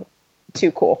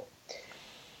 too cool.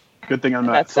 Good thing I'm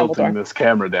not tilting this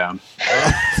camera down.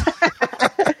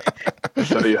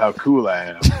 Show you how cool I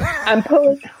am. I'm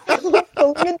pulling a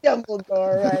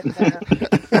Dumbledore right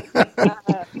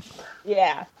now.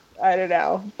 Yeah. I don't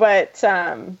know, but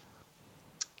I'm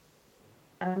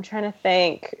trying to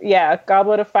think. Yeah,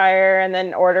 Goblet of Fire, and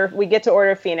then we get to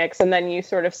Order of Phoenix, and then you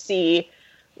sort of see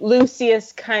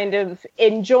Lucius kind of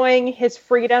enjoying his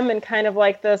freedom and kind of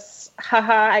like this,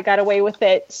 haha, I got away with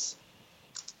it.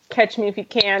 Catch me if you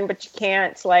can, but you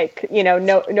can't. Like,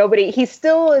 nobody. He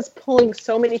still is pulling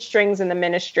so many strings in the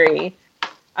Ministry.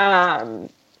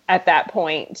 at that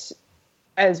point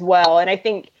as well. And I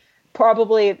think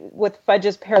probably with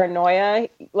Fudge's paranoia,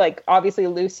 like obviously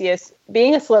Lucius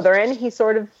being a Slytherin, he's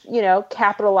sort of,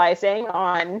 capitalizing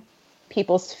on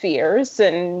people's fears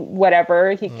and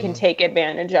whatever he can take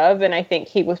advantage of. And I think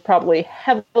he was probably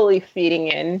heavily feeding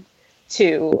in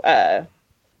to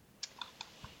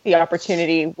the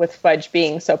opportunity with Fudge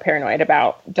being so paranoid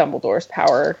about Dumbledore's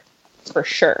power, for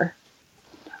sure.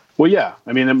 Well, yeah.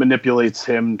 I mean, it manipulates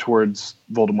him towards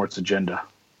Voldemort's agenda.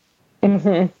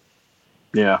 Mm-hmm.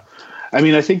 Yeah. I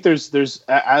mean, I think there's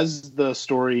as the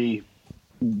story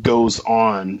goes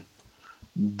on,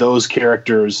 those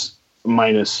characters,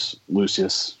 minus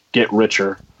Lucius, get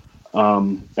richer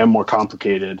and more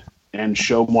complicated and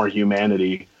show more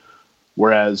humanity.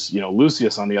 Whereas,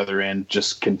 Lucius, on the other end,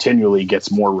 just continually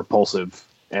gets more repulsive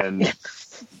and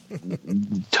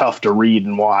tough to read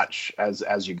and watch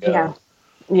as you go.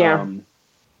 Yeah.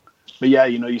 But yeah,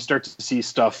 you start to see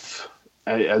stuff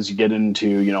as you get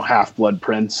into, Half-Blood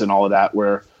Prince and all of that,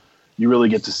 where you really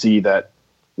get to see that,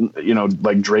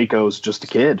 like Draco's just a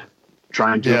kid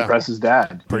trying to impress his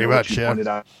dad. Pretty much, which you pointed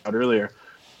out earlier,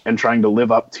 and trying to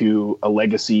live up to a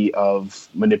legacy of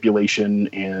manipulation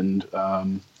and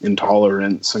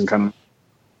intolerance and kind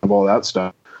of all that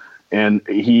stuff. And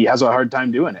he has a hard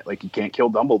time doing it. Like, he can't kill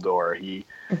Dumbledore.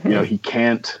 He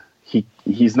can't.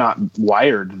 He's not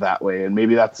wired that way, and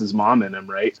maybe that's his mom in him,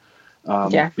 right?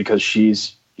 Because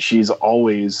she's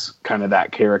always kind of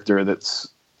that character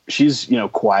she's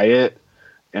quiet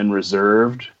and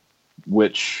reserved,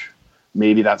 which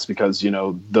maybe that's because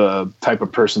the type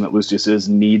of person that Lucius is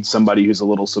needs somebody who's a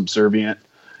little subservient,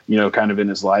 kind of in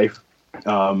his life.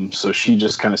 So she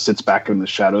just kind of sits back in the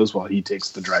shadows while he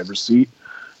takes the driver's seat.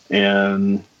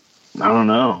 And I don't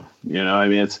know, I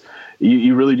mean, it's.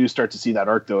 You really do start to see that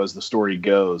arc, though, as the story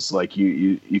goes. Like,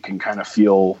 you can kind of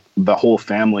feel the whole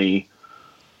family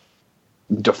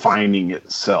defining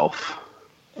itself.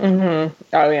 Mm-hmm.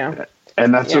 Oh, yeah.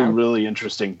 And that's a really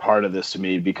interesting part of this to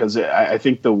me, because I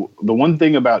think the one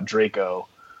thing about Draco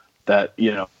that,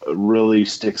 really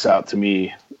sticks out to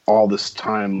me all this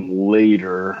time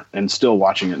later, and still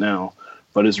watching it now,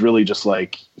 but is really just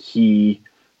like, he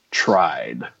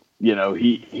tried.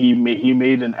 He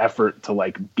made an effort to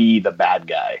like be the bad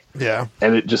guy. Yeah.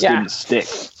 And it just didn't stick.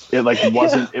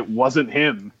 It wasn't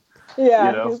him.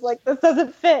 Yeah. He was like, this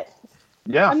doesn't fit.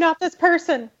 Yeah. I'm not this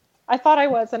person. I thought I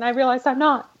was, and I realized I'm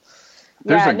not.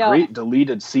 There's a great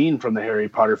deleted scene from the Harry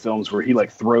Potter films where he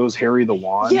like throws Harry the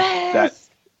wand.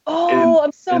 Yes.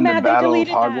 I'm so mad they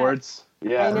deleted Hogwarts. that.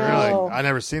 Yeah. I know. Really? I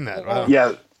never seen that. Wow.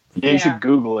 Yeah. Yeah, you should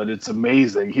Google it. It's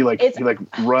amazing. He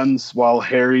runs while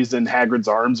Harry's in Hagrid's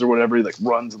arms or whatever. He like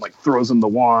runs and like throws him the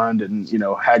wand, and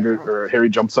Harry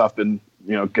jumps up and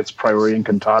gets priori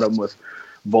incantatem with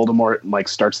Voldemort and like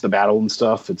starts the battle and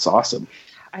stuff. It's awesome.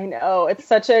 I know, it's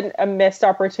such a missed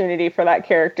opportunity for that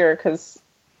character because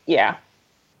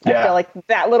I feel like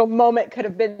that little moment could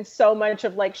have been so much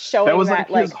of like showing that was like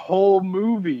his whole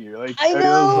movie. Like, I know. It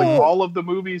was like all of the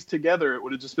movies together. It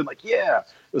would have just been like, it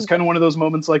was kind of one of those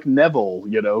moments like Neville,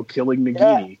 killing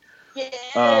Nagini. Yeah.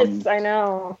 Yes, I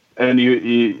know. And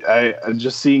I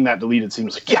just seeing that deleted scene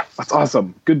was like, that's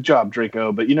awesome. Good job,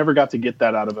 Draco. But you never got to get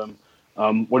that out of him.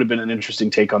 Would have been an interesting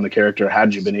take on the character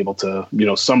had you been able to,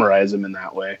 summarize him in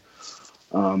that way.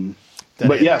 So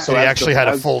he actually had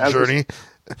a full journey.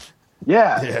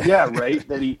 Yeah, right.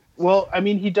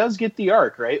 He does get the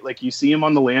arc, right? Like, you see him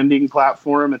on the landing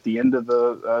platform at the end of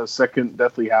the second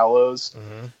Deathly Hallows.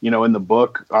 Mm-hmm. In the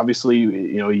book,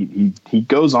 obviously, he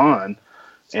goes on,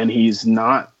 and he's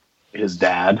not his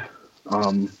dad,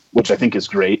 which I think is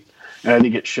great. And I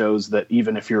think it shows that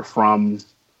even if you're from,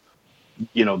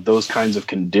 those kinds of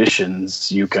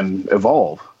conditions, you can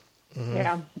evolve. Mm-hmm.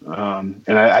 Yeah.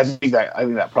 And I think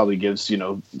that probably gives,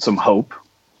 some hope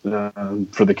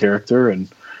for the character and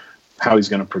how he's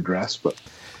going to progress. But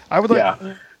I would like.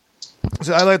 Yeah.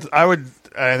 So I would.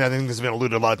 I think this has been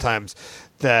alluded a lot of times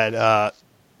that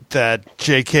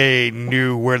J.K.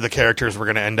 knew where the characters were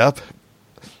going to end up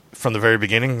from the very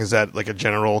beginning. Is that like a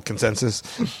general consensus?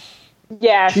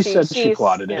 Yeah, she said she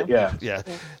plotted it. Yeah.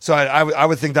 So I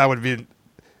would think that would be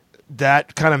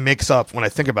that kind of makes up, when I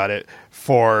think about it,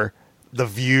 for the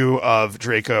view of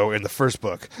Draco in the first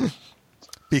book.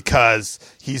 Because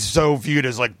he's so viewed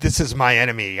as like, this is my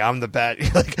enemy. I'm the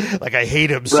bad. like I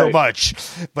hate him so much.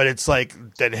 But it's like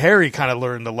then Harry kind of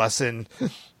learned the lesson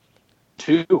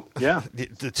too. Yeah,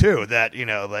 the two that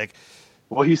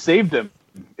Well, he saved him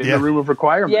in the room of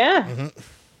requirement. Yeah.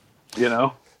 Mm-hmm.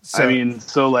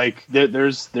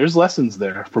 There's lessons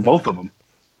there for both of them.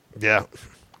 Yeah.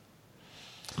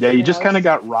 Yeah, you just kind of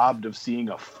got robbed of seeing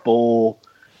a full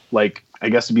like, I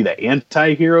guess it'd be the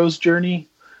anti-hero's journey.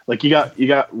 Like, you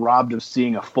got robbed of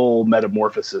seeing a full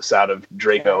metamorphosis out of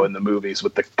Draco in the movies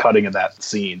with the cutting of that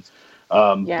scene.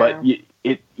 But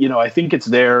I think it's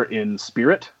there in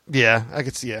spirit. Yeah, I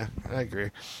could see. Yeah, I agree.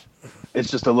 It's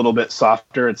just a little bit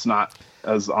softer. It's not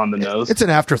as on the nose. It's an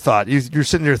afterthought. You're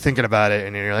sitting there thinking about it,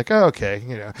 and you're like, oh, okay,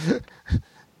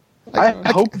 I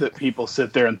hope that people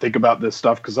sit there and think about this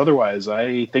stuff, because otherwise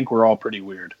I think we're all pretty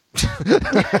weird.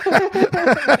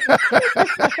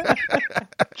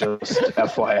 Just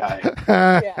FYI.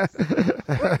 Yes.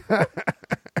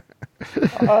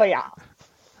 Oh, yeah.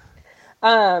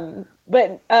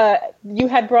 But you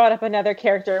had brought up another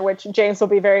character, which James will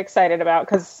be very excited about,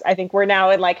 because I think we're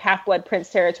now in like Half-Blood Prince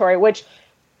territory, which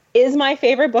is my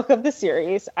favorite book of the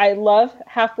series. I love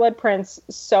Half-Blood Prince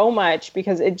so much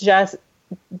because it just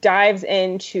dives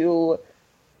into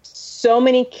so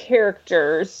many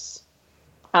characters,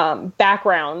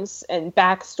 backgrounds and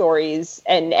backstories,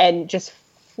 and just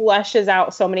fleshes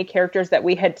out so many characters that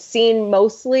we had seen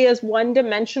mostly as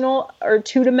one-dimensional or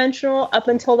two-dimensional up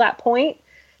until that point.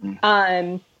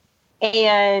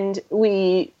 And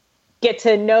we get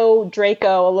to know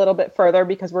Draco a little bit further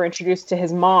because we're introduced to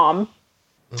his mom,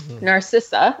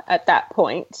 Narcissa, at that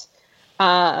point.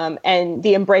 And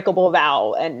the unbreakable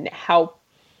vow, and how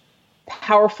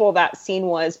powerful that scene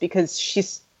was, because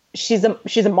she's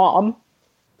a mom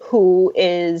who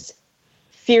is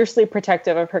fiercely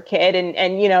protective of her kid,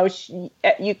 and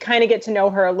you kind of get to know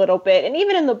her a little bit. And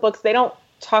even in the books, they don't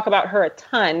talk about her a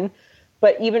ton,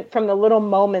 but even from the little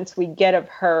moments we get of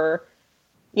her,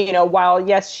 while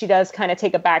yes, she does kind of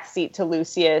take a backseat to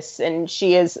Lucius, and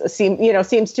she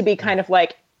seems to be kind of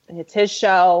like, it's his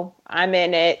show, I'm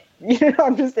in it,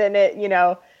 I'm just in it,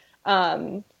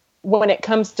 when it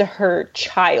comes to her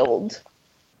child,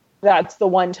 that's the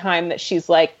one time that she's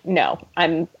like, no,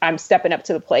 I'm stepping up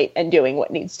to the plate and doing what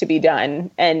needs to be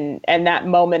done. And that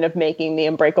moment of making the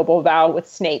unbreakable vow with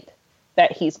Snape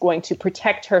that he's going to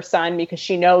protect her son, because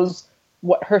she knows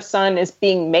what her son is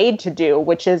being made to do,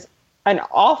 which is an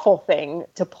awful thing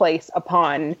to place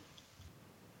upon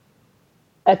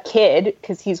a kid,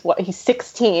 because he's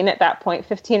 16 at that point,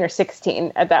 15 or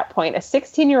 16 at that point, a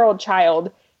 16-year-old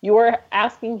child. You're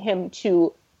asking him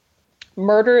to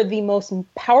murder the most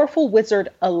powerful wizard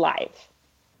alive,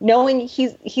 knowing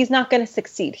he's not going to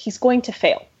succeed. He's going to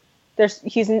fail.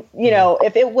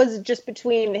 If it was just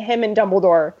between him and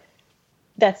Dumbledore,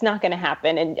 that's not going to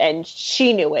happen. And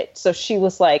she knew it. So she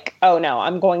was like, oh no,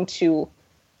 I'm going to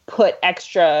put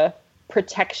extra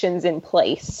protections in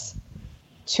place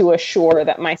to assure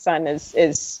that my son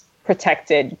is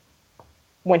protected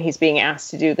when he's being asked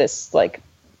to do this like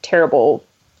terrible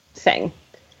thing.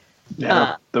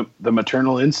 Yeah, the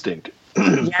maternal instinct.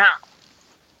 Yeah.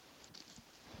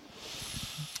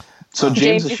 So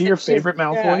James, is she your favorite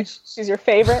Malfoy? Yeah, she's your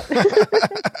favorite?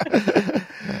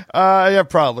 Yeah,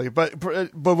 probably. But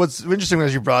what's interesting,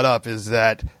 as you brought up, is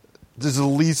that there's the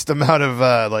least amount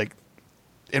of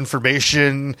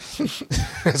information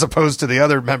as opposed to the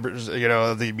other members,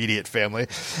 of the immediate family.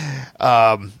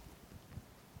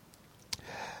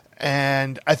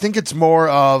 And I think it's more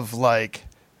of like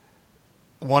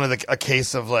a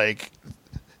case of like,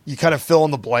 you kind of fill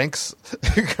in the blanks,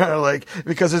 kind of like,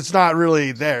 because it's not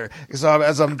really there. So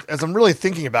as I'm really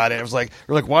thinking about it, I was like,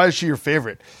 you're like, why is she your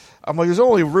favorite? I'm like, there's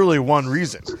only really one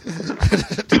reason.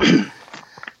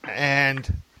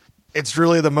 And it's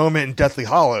really the moment in Deathly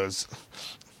Hallows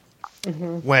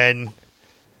when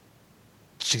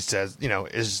she says,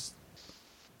 is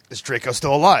Draco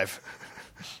still alive?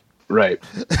 Right.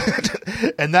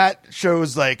 And that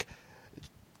shows like,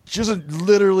 she doesn't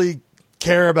literally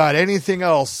care about anything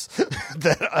else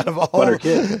that out of all but her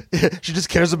kid. She just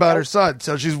cares about her son.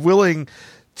 So she's willing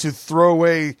to throw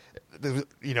away,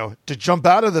 to jump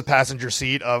out of the passenger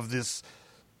seat of this,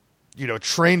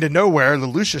 train to nowhere, the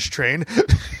Lucius train.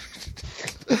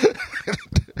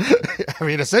 I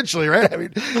mean, essentially, right? I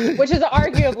mean, which is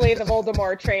arguably the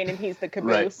Voldemort train, and he's the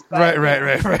caboose. Right.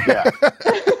 Yeah.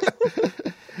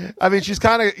 I mean, she's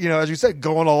kind of, as you said,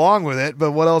 going along with it,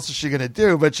 but what else is she going to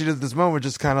do? But she, at this moment,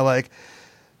 just kind of like,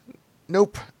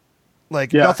 nope.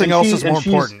 Like, nothing else is more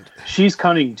important. She's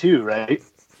cunning too, right?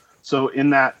 So in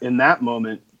that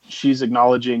moment, she's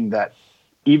acknowledging that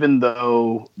even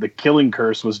though the killing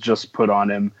curse was just put on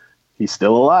him, he's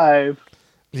still alive.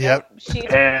 Yep. She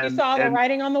saw the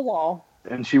writing on the wall.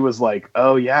 And she was like,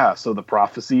 oh yeah, so the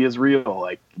prophecy is real.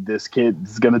 Like, this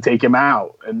kid's going to take him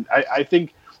out. And I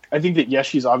think that, yes,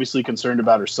 she's obviously concerned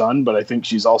about her son, but I think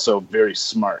she's also very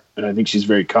smart, and I think she's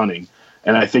very cunning.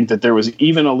 And I think that there was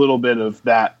even a little bit of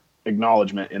that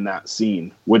acknowledgement in that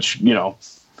scene, which, it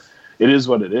is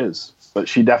what it is. But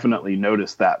she definitely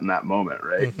noticed that in that moment,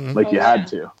 right? Mm-hmm. Like you had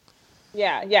to.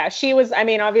 Yeah. She was, I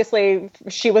mean, obviously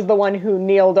she was the one who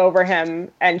kneeled over him,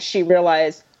 and she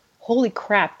realized, holy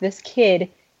crap, this kid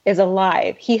is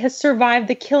alive. He has survived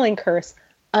the killing curse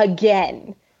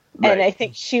again. Right. And I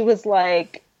think she was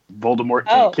like, Voldemort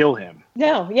can't kill him.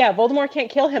 No, yeah, Voldemort can't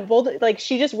kill him.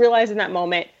 She just realized in that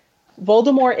moment,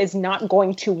 Voldemort is not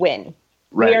going to win.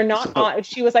 Right. We are not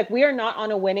she was like, we are not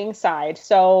on a winning side.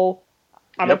 So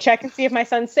I'm going to check and see if my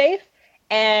son's safe.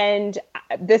 And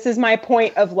this is my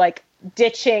point of like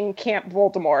ditching Camp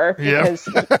Voldemort because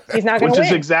he's not going to win. Which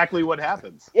is exactly what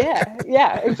happens. Yeah,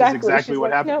 exactly. Which is exactly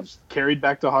what like, happens. Nope. Carried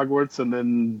back to Hogwarts, and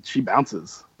then she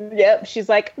bounces. Yep. She's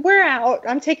like, we're out.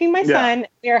 I'm taking my son.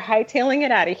 We are hightailing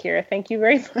it out of here. Thank you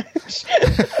very much.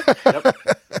 Yep.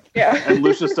 Yeah. And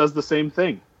Lucius does the same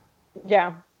thing.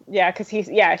 Yeah. Yeah, because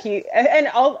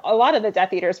a lot of the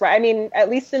Death Eaters, right? I mean, at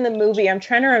least in the movie, I'm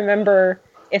trying to remember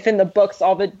if in the books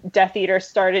all the Death Eaters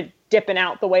started dipping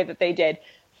out the way that they did.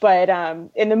 But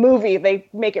in the movie, they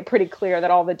make it pretty clear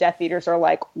that all the Death Eaters are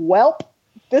like, welp,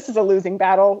 this is a losing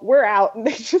battle. We're out. And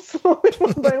they just slowly,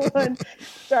 one by one,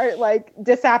 start like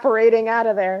disapparating out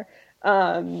of there.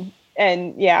 And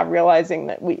yeah, realizing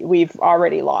that we've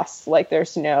already lost. Like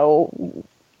there's no,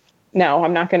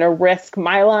 I'm not going to risk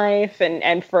my life.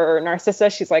 And for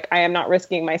Narcissa, she's like, I am not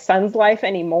risking my son's life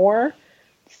anymore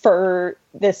for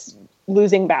this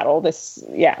losing battle.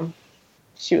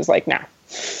 She was like, nah.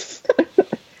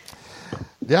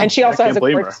 Yeah. And she also has a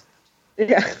gorgeous,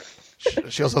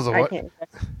 She also has a what?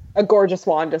 A gorgeous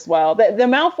wand as well. The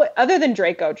Malfoy, other than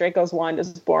Draco's wand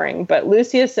is boring, but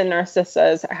Lucius and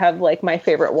Narcissa's have like my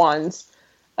favorite wands.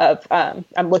 I'm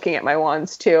looking at my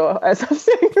wands too as I'm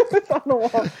saying this on the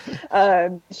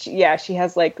wall. She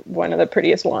has like one of the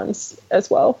prettiest wands as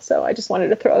well. So I just wanted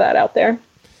to throw that out there.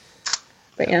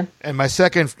 But yeah. And my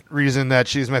second reason that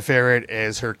she's my favorite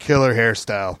is her killer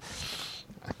hairstyle.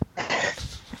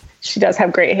 She does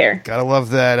have great hair. Gotta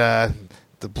love that.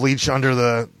 The bleach under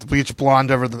the bleach blonde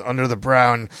under the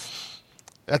brown.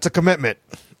 That's a commitment.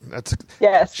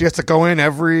 Yes. She has to go in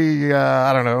every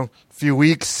few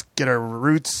weeks, get her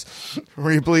roots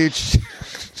re-bleached.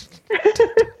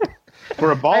 For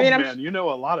a bald man, you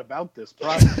know a lot about this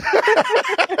process.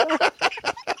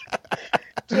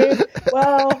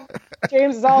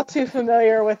 James is all too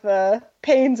familiar with the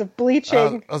pains of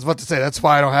bleaching. I was about to say that's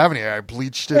why I don't have any hair. I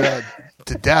bleached it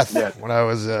to death when I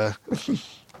was a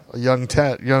young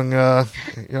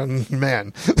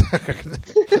man.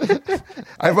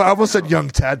 I almost said young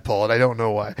tadpole, and I don't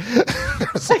know why.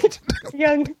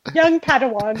 young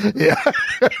Padawan. Yeah.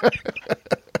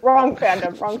 Wrong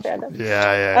fandom.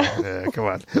 Yeah. Come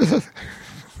on.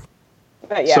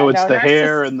 But yeah, so it's the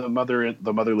hair and the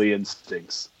motherly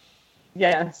instincts.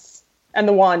 Yes, and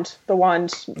the wand.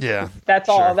 Yeah, that's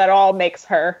all. Sure. That all makes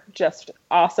her just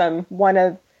awesome.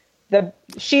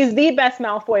 She's the best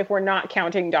Malfoy if we're not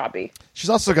counting Dobby. She's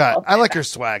also got. I like her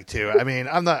swag too. I mean,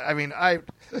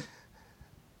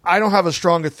 I don't have a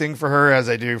stronger thing for her as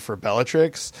I do for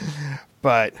Bellatrix,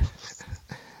 but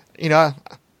I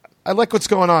like what's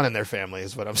going on in their family.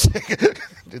 Is what I'm saying.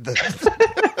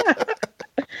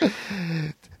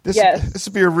 This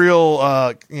would be a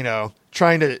real,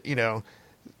 trying to,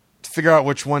 figure out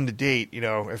which one to date.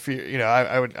 If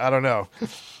I don't know.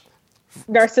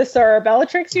 Narcissa or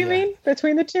Bellatrix, you mean,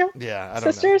 between the two? Yeah, I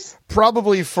don't sisters? know.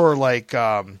 Probably for like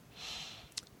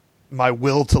my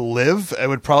will to live, it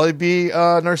would probably be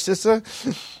Narcissa.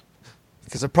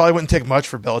 Because it probably wouldn't take much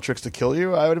for Bellatrix to kill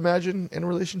you, I would imagine, in a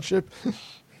relationship.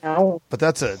 No. But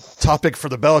that's a topic for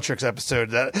the Bellatrix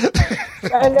episode. I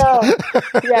know.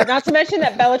 Yeah, not to mention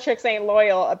that Bellatrix ain't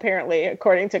loyal, apparently,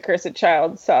 according to Cursed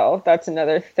Child. So that's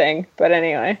another thing. But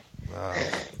anyway.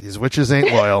 These witches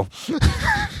ain't loyal.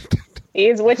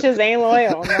 These witches ain't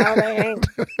loyal. No, they ain't.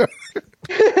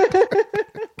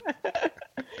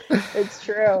 It's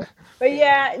true. But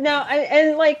yeah, no,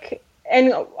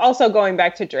 and also going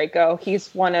back to Draco,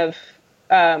 he's one of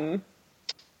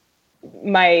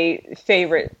my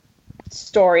favorite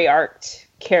story arc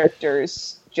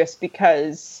characters just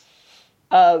because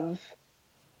of,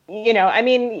 he's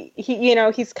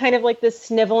kind of like this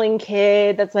sniveling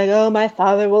kid that's like, oh, my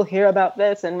father will hear about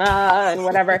this and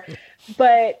whatever.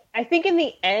 But I think in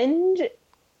the end,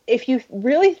 if you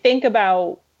really think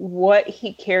about what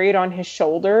he carried on his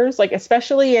shoulders, like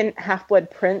especially in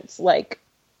Half-Blood Prince, like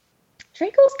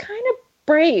Draco's kind of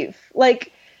brave.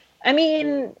 Like, I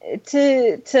mean,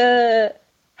 to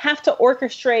have to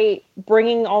orchestrate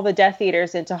bringing all the Death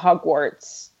Eaters into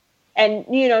Hogwarts and,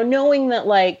 knowing that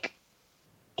like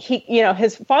he,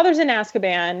 his father's in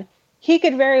Azkaban, he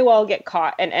could very well get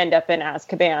caught and end up in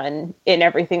Azkaban in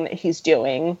everything that he's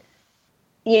doing.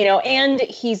 and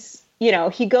he's,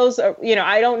 he goes,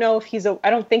 I don't know if I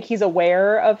don't think he's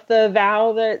aware of the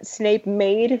vow that Snape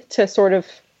made to sort of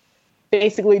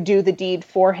basically do the deed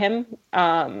for him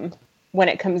when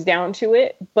it comes down to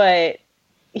it. But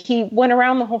he went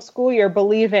around the whole school year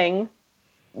believing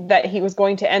that he was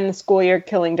going to end the school year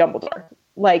killing Dumbledore.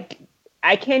 Like,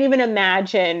 I can't even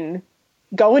imagine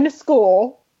going to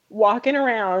school, walking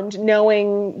around,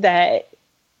 knowing that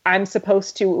I'm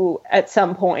supposed to, at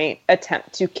some point,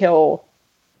 attempt to kill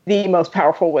the most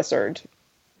powerful wizard.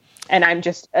 And I'm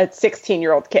just a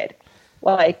 16-year-old kid.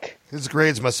 Like, his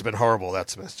grades must have been horrible that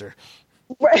semester.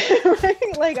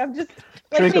 Right? Like, I'm just...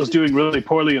 Draco's doing really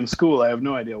poorly in school. I have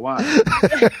no idea why.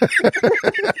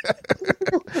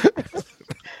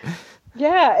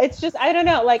 Yeah, it's just, I don't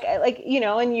know,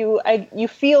 and you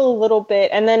feel a little bit,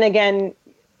 and then again,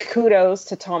 kudos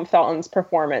to Tom Felton's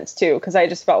performance too, because I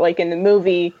just felt like in the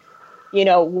movie,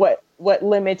 what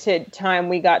limited time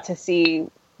we got to see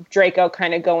Draco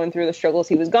kind of going through the struggles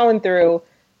he was going through,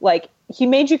 like, he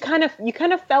made you kind of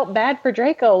felt bad for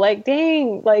Draco, like,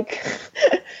 dang, like,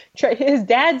 his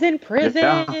dad's in prison,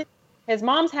 yeah. His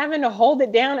mom's having to hold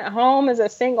it down at home as a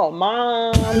single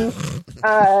mom,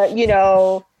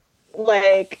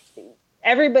 like,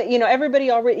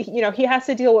 everybody already, he has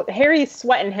to deal with, Harry's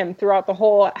sweating him throughout the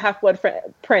whole Half-Blood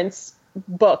Prince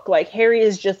book. Like, Harry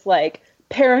is just, like,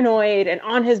 paranoid and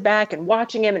on his back and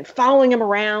watching him and following him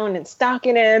around and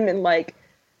stalking him, and, like,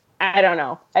 I don't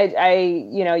know.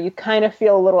 You kind of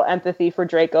feel a little empathy for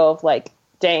Draco of, like,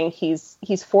 dang, he's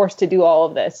forced to do all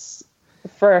of this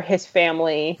for his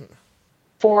family,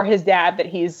 for his dad that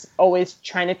he's always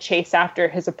trying to chase after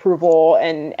his approval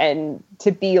and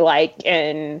to be like,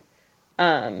 and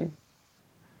I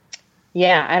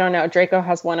don't know. Draco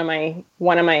has one of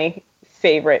my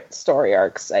favorite story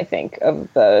arcs, I think,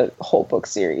 of the whole book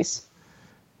series.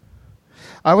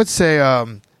 I would say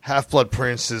Half-Blood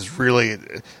Prince is really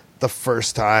the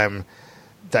first time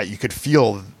that you could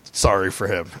feel sorry for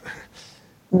him.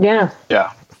 Yeah.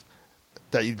 Yeah.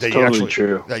 That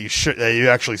you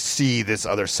actually see this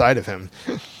other side of him.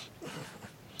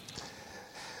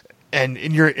 And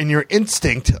in your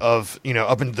instinct of,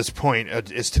 up until this point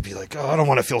is to be like, oh, I don't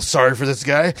want to feel sorry for this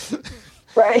guy.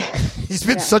 Right. He's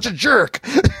been such a jerk.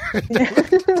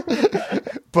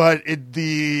 But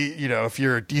if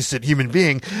you're a decent human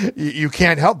being, you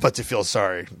can't help but to feel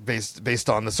sorry based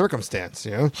on the circumstance,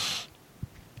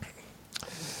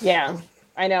 Yeah,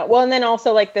 I know. Well, and then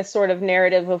also like this sort of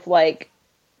narrative of like,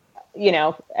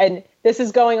 and this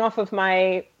is going off of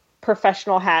my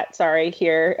professional hat,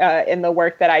 here in the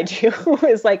work that I do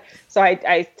is like, so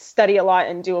I study a lot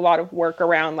and do a lot of work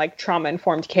around like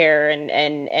trauma-informed care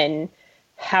and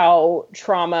how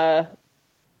trauma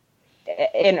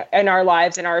in our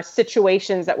lives and our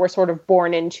situations that we're sort of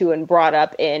born into and brought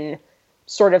up in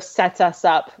sort of sets us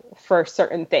up for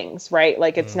certain things, right?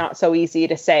 Like it's not so easy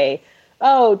to say,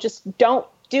 oh, just don't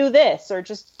do this, or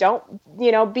just don't,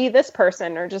 be this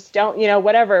person, or just don't,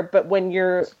 whatever. But when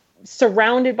you're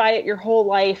surrounded by it your whole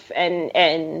life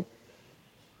and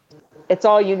it's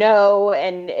all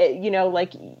and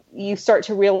like you start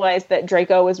to realize that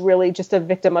Draco is really just a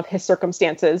victim of his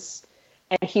circumstances,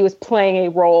 and he was playing a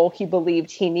role he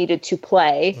believed he needed to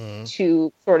play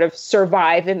to sort of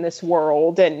survive in this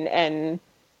world and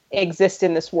exist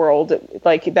in this world.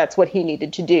 Like that's what he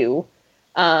needed to do.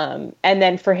 And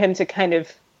then for him to kind of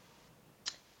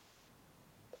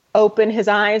open his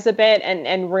eyes a bit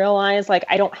and realize like,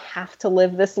 I don't have to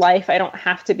live this life. I don't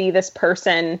have to be this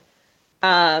person.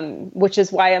 Which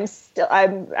is why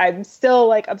I'm still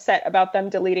like upset about them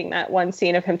deleting that one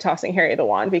scene of him tossing Harry the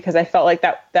wand, because I felt like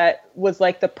that was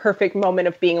like the perfect moment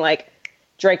of being like,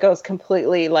 Draco's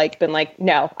completely like been like,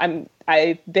 no,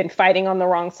 I've been fighting on the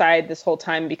wrong side this whole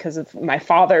time because of my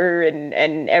father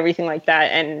and everything like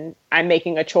that. And I'm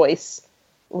making a choice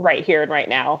right here and right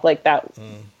now. Like that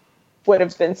would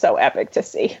have been so epic to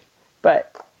see,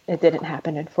 but it didn't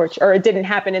happen, unfortunately, or it didn't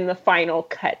happen in the final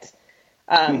cut.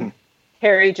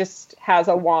 Harry just has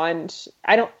a wand.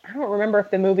 I don't remember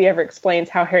if the movie ever explains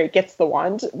how Harry gets the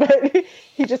wand, but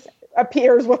he just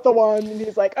appears with the wand and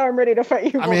he's like, oh, I'm ready to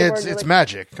fight you. I mean, it's like,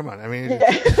 magic. Come on. I mean,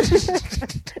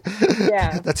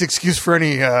 yeah. That's excuse for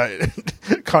any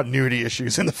continuity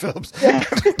issues in the films.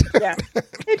 Yeah.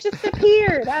 It just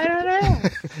appeared. I don't know.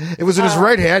 It was in his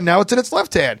right hand. Now it's in its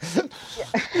left hand.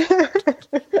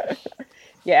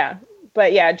 Yeah.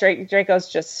 But yeah,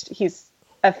 Draco's just, he's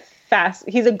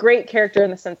a great character in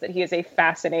the sense that he is a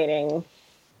fascinating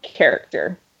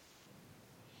character.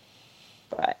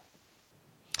 But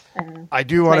I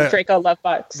do want to Draco love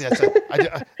butts. Yes,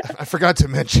 I forgot to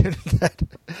mention that.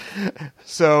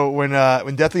 So when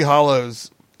Deathly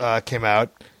Hallows came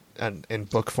out in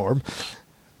book form,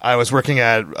 I was working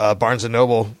at Barnes &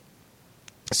 Noble.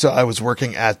 So I was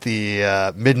working at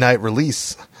the midnight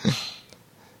release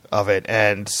of it,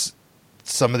 and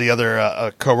some of the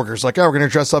other coworkers like, "Oh, we're going to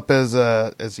dress up as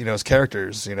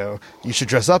characters. You should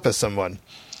dress up as someone."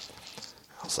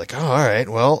 I was like, "Oh, all right.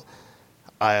 Well,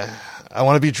 I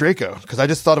want to be Draco," because I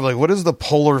just thought of like, what is the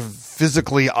polar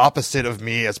physically opposite of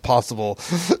me as possible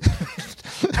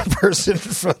person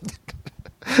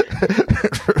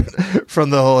from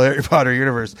the whole Harry Potter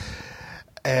universe,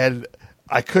 and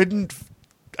I couldn't.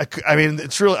 I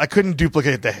couldn't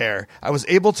duplicate the hair. I was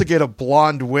able to get a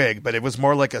blonde wig, but it was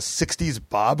more like a '60s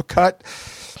bob cut.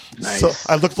 Nice. So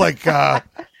I looked like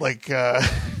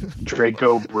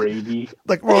Draco Brady,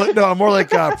 more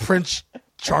like Prince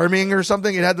Charming or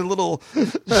something. It had the little.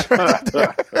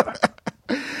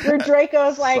 Your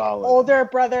Draco's like solid older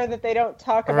brother that they don't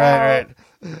talk about. Right.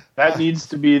 That needs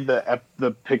to be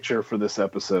the picture for this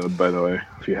episode, by the way,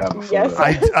 if you have a photo. Yes.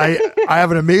 I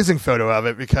have an amazing photo of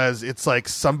it because it's like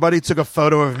somebody took a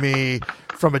photo of me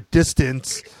from a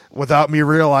distance without me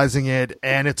realizing it,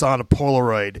 and it's on a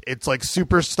Polaroid. It's like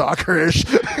super stalkerish.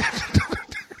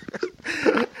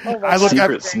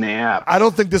 Secret snap. I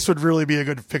don't think this would really be a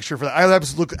good picture for that. I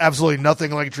look absolutely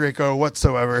nothing like Draco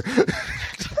whatsoever.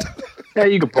 Yeah,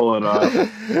 you can pull it off.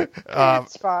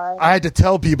 It's fine. I had to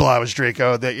tell people I was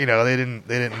Draco that they didn't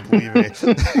believe me.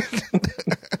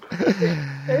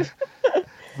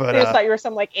 But they just thought you were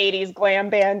some like '80s glam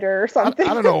band or something.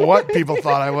 I don't know what people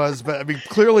thought I was, but I mean,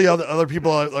 clearly other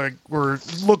people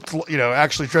looked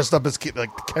actually dressed up as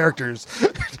characters.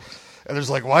 And there's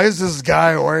like, why is this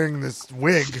guy wearing this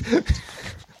wig?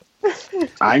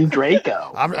 I'm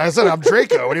Draco. I said I'm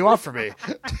Draco. What do you want from me?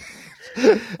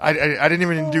 I didn't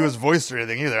even do his voice or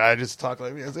anything either. I just talked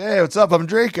like, "Hey, what's up? I'm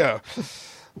Draco.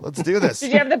 Let's do this."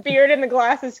 Did you have the beard and the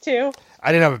glasses too?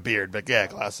 I didn't have a beard, but yeah,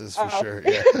 glasses for sure.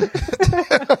 Yeah.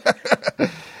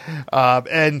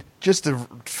 And just to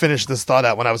finish this thought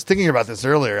out, when I was thinking about this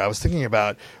earlier, I was thinking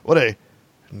about what a,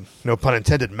 no pun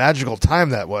intended, magical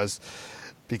time that was,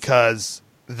 because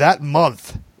that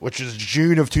month, which is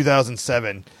June of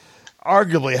 2007,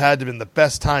 arguably had to have been the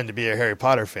best time to be a Harry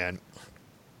Potter fan.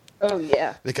 Oh,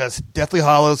 yeah. Because Deathly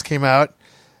Hallows came out,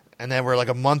 and then we're like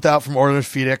a month out from Order of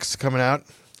Phoenix coming out.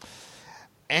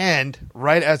 And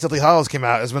right as Deathly Hallows came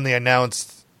out is when they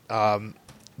announced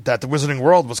that the Wizarding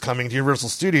World was coming to Universal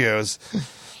Studios.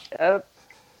 Yep.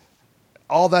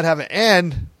 All that happened.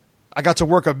 And I got to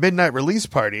work a midnight release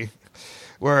party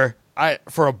where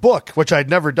for a book, which I'd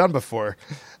never done before.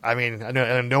 I mean, I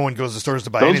know no one goes to stores to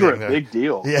buy anything. Those were a big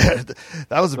deal. Yeah,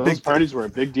 that was Those parties were a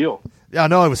big deal. Yeah,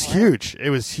 no, it was huge. It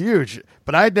was huge.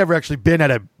 But I had never actually been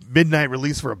at a midnight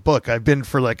release for a book. I've been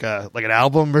for like an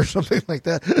album or something like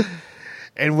that.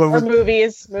 And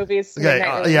movies.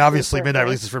 Yeah, obviously midnight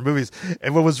releases for movies.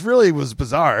 And what was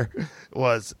bizarre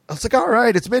was I was like, all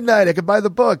right, it's midnight. I could buy the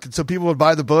book. And so people would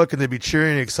buy the book and they'd be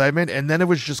cheering in excitement. And then it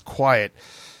was just quiet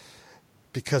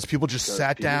because people just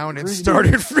sat down and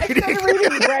started reading.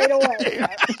 Right away.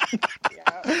 Yeah.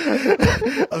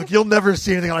 Like, you'll never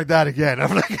see anything like that again.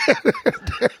 I'm like,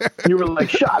 you were like,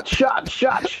 shot.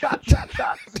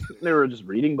 They were just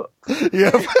reading books. Yeah.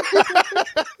 All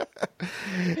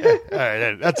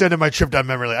right, that's the end of my trip down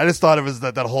memory lane. I just thought it was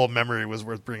that whole memory was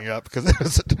worth bringing up because it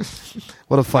was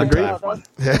what a fun time. Those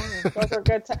are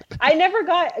good times. I never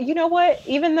got. You know what?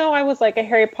 Even though I was like a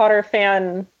Harry Potter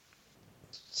fan,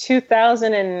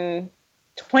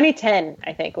 2010,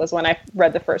 I think, was when I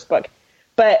read the first book.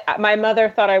 But my mother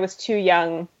thought I was too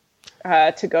young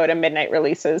to go to midnight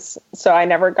releases, so I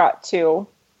never got to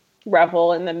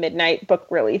revel in the midnight book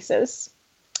releases.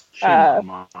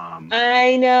 Mom.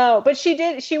 I know, but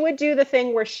she would do the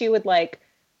thing where she would like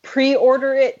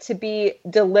pre-order it to be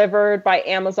delivered by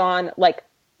Amazon like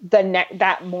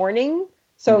that morning.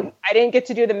 So I didn't get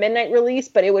to do the midnight release,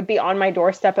 but it would be on my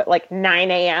doorstep at like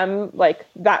 9 a.m. like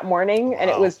that morning. Wow. And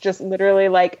it was just literally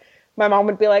like, my mom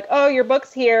would be like, "Oh, your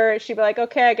book's here." She'd be like,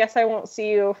 "Okay, I guess I won't see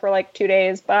you for like 2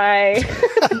 days. Bye."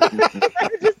 I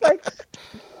would just like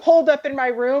holed up in my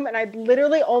room, and I'd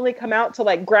literally only come out to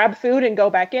like grab food and go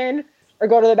back in, or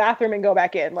go to the bathroom and go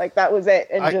back in. Like that was it.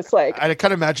 And I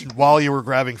kind of imagine while you were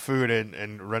grabbing food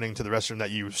and running to the restroom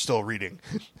that you were still reading.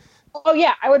 Oh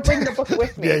yeah, I would bring the book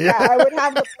with me. Yeah, I would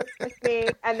have the book with me,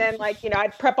 and then like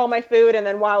I'd prep all my food, and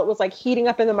then while it was like heating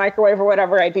up in the microwave or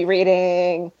whatever, I'd be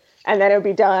reading. And then it would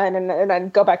be done, and then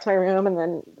go back to my room, and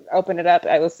then open it up.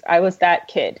 I was that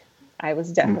kid. I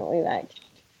was definitely that kid.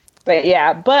 But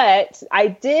yeah, but I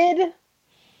did.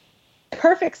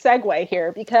 Perfect segue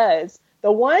here, because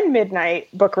the one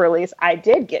midnight book release I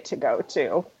did get to go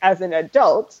to as an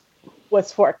adult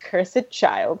was for Cursed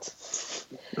Child.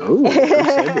 Oh, good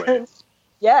segue.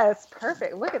 Yes,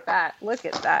 perfect. Look at that. Look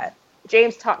at that.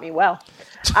 James taught me well.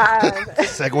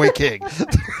 Segway King.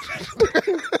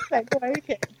 Segway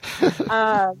King.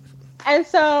 And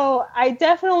so I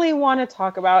definitely want to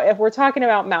talk about, if we're talking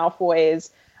about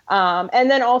Malfoys,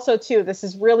 and then also, too, this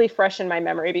is really fresh in my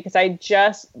memory because I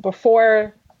just,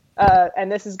 before,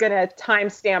 and this is going to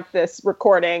timestamp this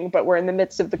recording, but we're in the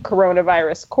midst of the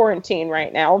coronavirus quarantine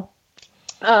right now.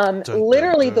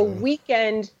 Literally the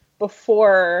weekend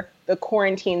before the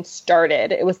quarantine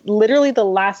started, it was literally the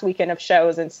last weekend of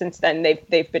shows, and since then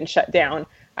they've been shut down.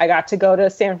 I got to go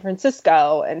to San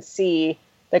Francisco and see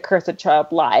the Cursed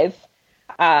Child live,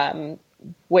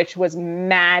 which was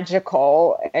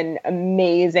magical and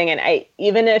amazing. And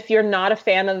even if you're not a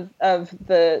fan of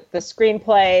the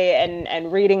screenplay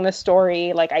and reading the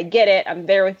story, like, I get it. I'm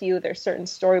there with you. There's certain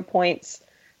story points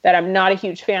that I'm not a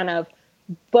huge fan of,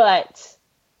 but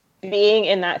being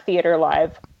in that theater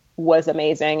live was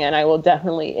amazing, and I will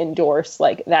definitely endorse,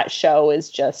 like, that show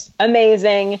is just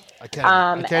amazing. I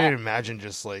can't even imagine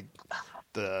just like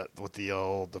the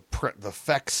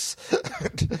effects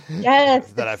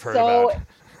yes that I've heard about.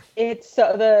 It's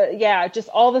so just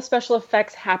all the special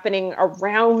effects happening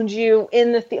around you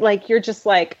in the like, you're just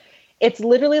like, it's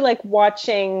literally like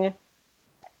watching,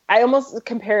 I almost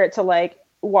compare it to like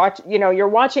you're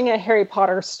watching a Harry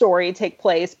Potter story take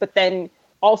place, but then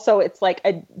also it's like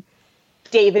a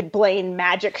David Blaine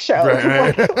magic show.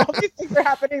 Right. Like, all these things are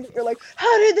happening that you're like,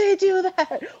 how did they do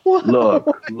that? Whoa.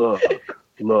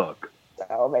 Look.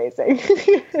 So amazing.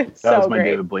 That so was my great.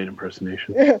 David Blaine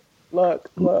impersonation.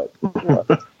 Look. Who's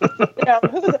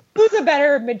a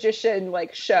better magician,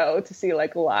 like, show to see,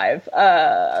 like, live?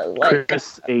 Like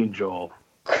Chris Angel.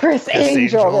 Chris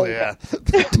Angel, yeah.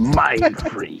 Mind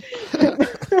freak.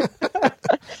 It's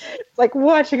like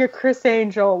watching a Chris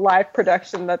Angel live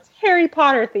production that's Harry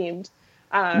Potter themed.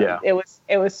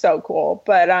 It was so cool.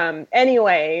 But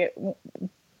anyway,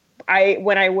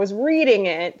 when I was reading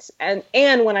it and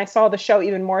when I saw the show,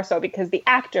 even more so, because the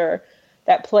actor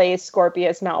that plays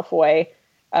Scorpius Malfoy,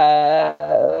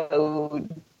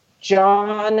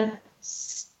 John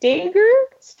Steiger,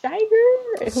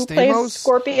 who plays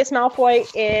Scorpius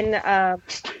Malfoy in no,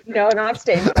 not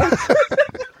Stamos.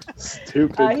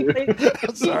 Stupid.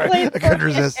 I'm sorry, I couldn't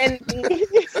resist. He's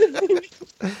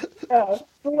a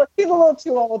little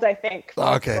too old, I think,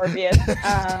 for okay. Scorpius,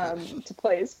 to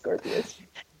play Scorpius.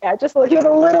 Yeah,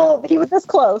 he was this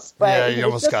close, but yeah, you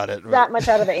almost got it. That much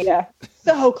out of it, yeah,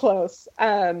 so close.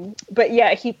 But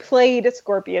yeah, he played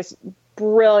Scorpius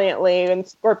brilliantly, and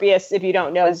Scorpius, if you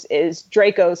don't know, is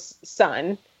Draco's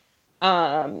son,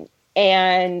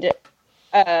 and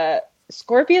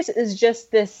Scorpius is just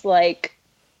this, like,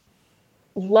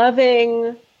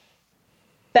 loving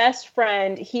best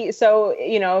friend.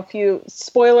 If you,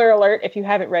 spoiler alert, if you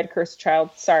haven't read Cursed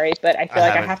Child, sorry, but I feel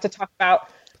like I have to talk about.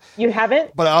 You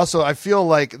haven't? But also, I feel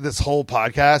like this whole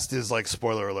podcast is like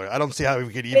spoiler alert. I don't see how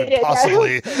we could even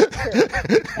possibly.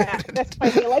 Yeah, that's why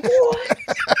you're like, what?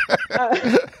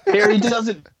 Harry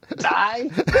doesn't die.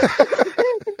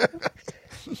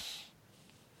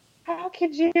 How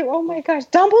could you? Oh my gosh,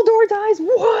 Dumbledore dies.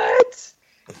 What?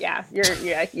 Yeah, you're.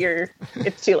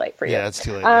 It's too late for you. Yeah, it's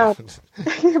too late.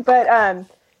 But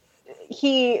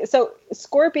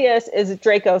Scorpius is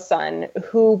Draco's son,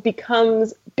 who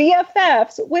becomes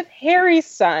BFFs with Harry's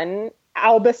son,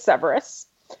 Albus Severus,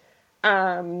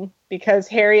 because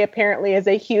Harry apparently is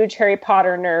a huge Harry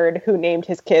Potter nerd who named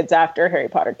his kids after Harry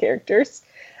Potter characters.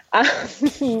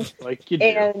 Like you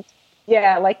do.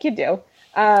 Yeah, like you do.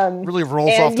 Really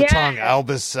rolls off the tongue,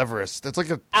 Albus Severus. That's like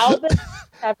Albus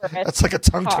Severus. That's like a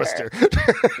tongue Potter. twister.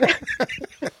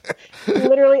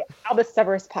 Literally, Albus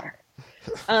Severus Potter.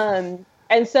 And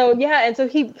so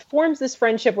he forms this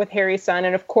friendship with Harry's son,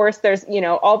 and of course there's,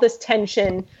 all this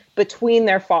tension between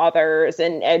their fathers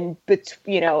and then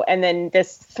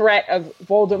this threat of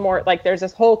Voldemort. Like, there's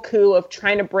this whole coup of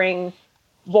trying to bring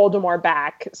Voldemort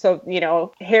back. So,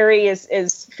 Harry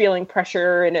is feeling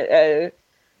pressure and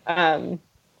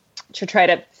to try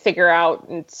to figure out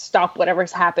and stop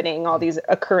whatever's happening, all these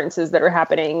occurrences that are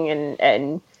happening,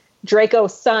 and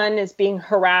Draco's son is being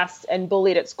harassed and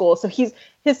bullied at school. So his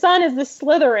son is the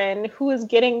Slytherin who is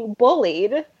getting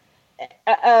bullied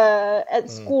at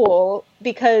school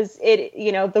because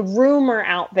the rumor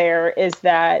out there is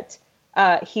that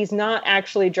he's not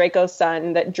actually Draco's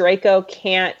son, that Draco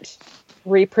can't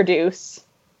reproduce.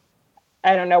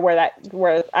 I don't know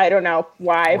I don't know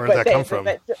why. Where did that come from?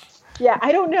 Yeah,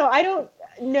 I don't know. I don't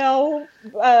know.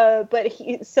 But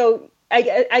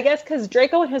I guess because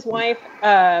Draco and his wife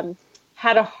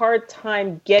had a hard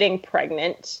time getting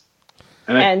pregnant.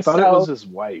 And I thought it was his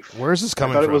wife. Where's this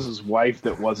coming from? I from? thought it was his wife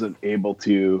that wasn't able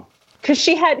to. Because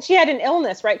she had an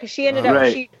illness, right? Because she ended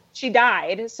up she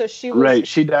died, so she was right.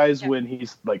 She dies when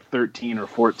he's like 13 or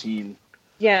 14.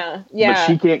 Yeah. But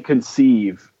she can't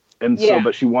conceive, and so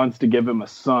but she wants to give him a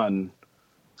son.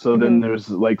 So then there's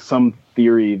like some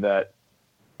theory that,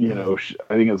 you know,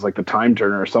 I think it's like the time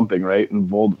turner or something, right?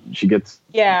 And she gets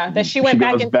that she went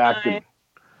back in time.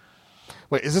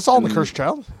 Wait, is this all in the Cursed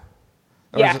Child?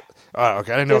 Or yeah.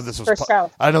 Okay. I didn't know this was.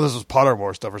 I know this was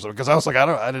Pottermore stuff or something, because I was like,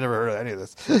 I never heard of any of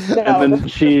this. No, and then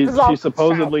she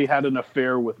supposedly had an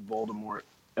affair with Voldemort,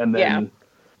 and then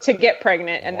to get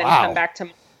pregnant and then come back to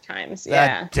times.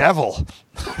 That devil.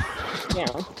 Yeah.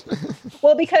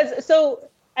 Well, because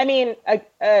I mean,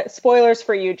 spoilers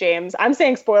for you, James. I'm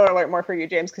saying spoiler alert more for you,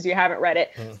 James, because you haven't read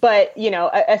it. But, you know,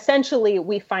 essentially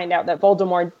we find out that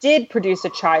Voldemort did produce a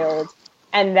child,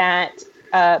 and that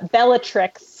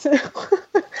Bellatrix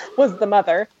was the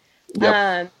mother.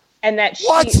 Yep. And that she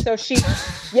So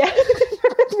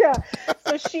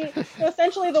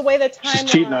essentially the way the timeline...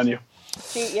 She's cheating on you.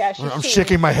 I'm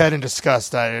shaking my head in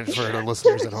disgust for the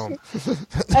listeners at home.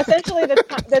 Essentially,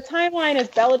 the timeline is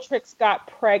Bellatrix got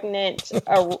pregnant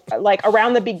like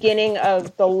around the beginning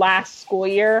of the last school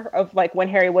year of like when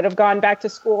Harry would have gone back to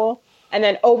school. And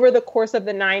then over the course of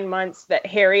the 9 months that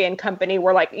Harry and company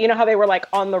were like, you know how they were like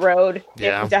on the road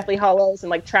in Deathly Hallows and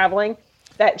like traveling,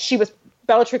 that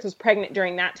Bellatrix was pregnant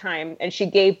during that time, and she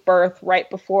gave birth right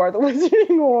before the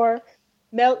Wizarding War.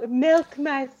 Milk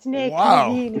my snake.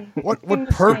 Wow. What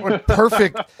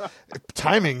perfect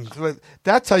timing.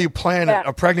 That's how you plan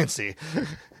a pregnancy.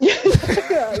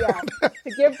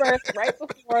 To give birth right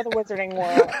before the Wizarding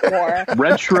War.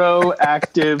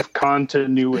 Retroactive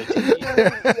continuity.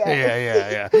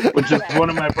 Yeah. Which is one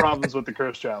of my problems with the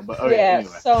Cursed Child. But anyway.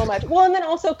 So much. Well, and then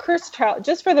also Cursed Child,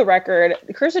 just for the record,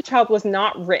 Cursed Child was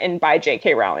not written by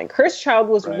J.K. Rowling. Cursed Child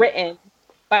was written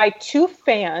by two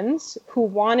fans who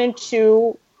wanted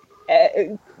to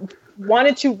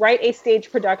write a stage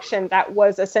production that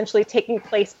was essentially taking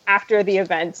place after the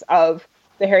events of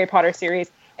the Harry Potter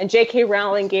series, and J.K.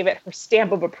 Rowling gave it her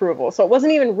stamp of approval. So it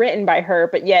wasn't even written by her,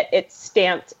 but yet it's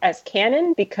stamped as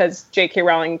canon because J.K.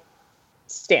 Rowling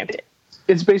stamped it.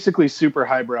 It's basically super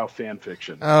highbrow fan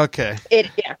fiction. Okay.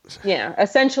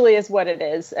 Essentially is what it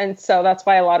is. And so that's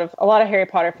why a lot of Harry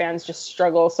Potter fans just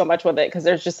struggle so much with it, because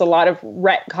there's just a lot of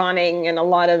retconning and a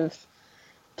lot of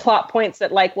plot points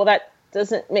that like, well, that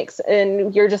doesn't make sense,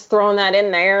 and you're just throwing that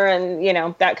in there, and you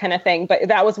know, that kind of thing. But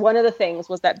that was one of the things,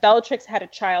 was that Bellatrix had a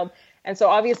child, and so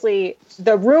obviously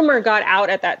the rumor got out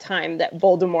at that time that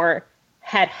Voldemort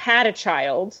had a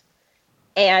child.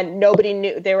 And nobody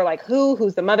knew. They were like,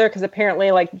 who's the mother? Because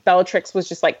apparently, like, Bellatrix was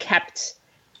just, like, kept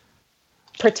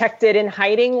protected in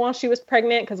hiding while she was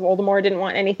pregnant, because Voldemort didn't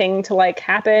want anything to, like,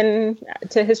 happen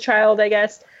to his child, I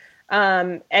guess.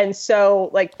 And so,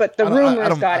 like, but the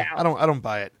rumors got out. I don't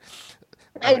buy it.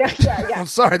 I know, yeah. I'm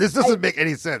sorry, this doesn't make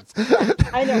any sense. Yeah,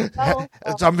 I know. Well,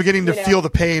 so I'm beginning to feel the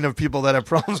pain of people that have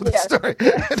problems with the story.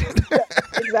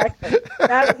 Exactly.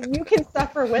 You can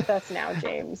suffer with us now,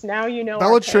 James. Now you know.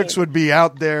 Bellatrix would be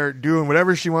out there doing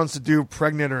whatever she wants to do,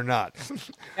 pregnant or not.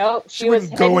 No, she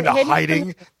wouldn't go into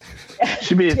hiding.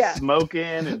 She'd be smoking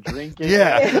and drinking,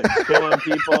 and killing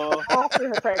people. All through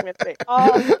her pregnancy.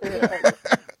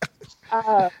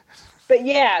 But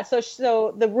yeah,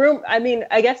 so the rumor, I mean,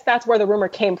 I guess that's where the rumor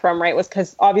came from, right? Was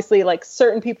because obviously, like,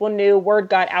 certain people knew, word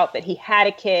got out that he had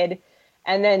a kid,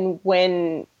 and then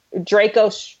when Draco,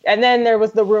 and then there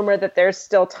was the rumor that there's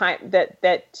still time that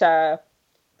the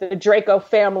Draco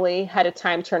family had a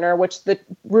time turner, which the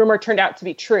rumor turned out to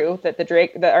be true, that the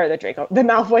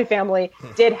Malfoy family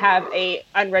did have a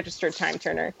unregistered time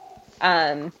turner.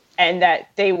 And that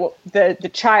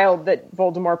the child that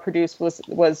Voldemort produced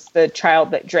was the child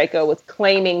that Draco was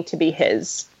claiming to be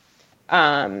his,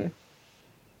 to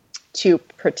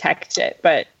protect it.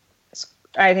 But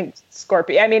I think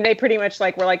Scorpius, I mean, they pretty much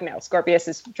were like, no, Scorpius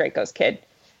is Draco's kid.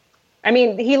 I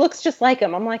mean, he looks just like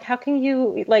him. I'm like, how can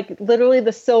you, like, literally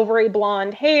the silvery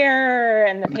blonde hair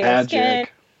and the pale skin.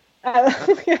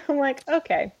 I'm like,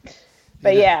 okay.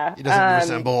 But yeah. He doesn't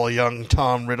resemble a young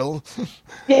Tom Riddle.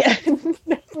 Yeah.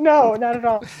 No, not at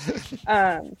all.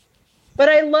 But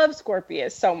I love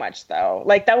Scorpius so much, though.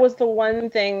 Like, that was the one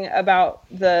thing about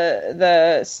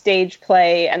the stage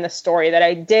play and the story that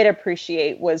I did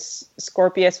appreciate, was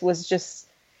Scorpius was just,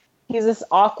 he's this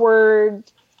awkward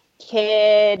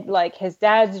kid. Like, his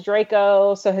dad's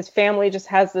Draco, so his family just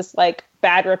has this, like,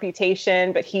 bad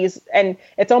reputation, but and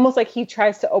it's almost like he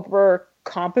tries to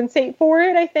overcompensate for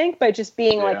it, I think, by just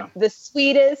being like the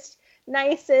sweetest,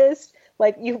 nicest,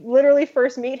 Like, you literally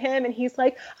first meet him and he's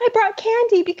like, I brought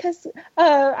candy because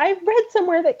I read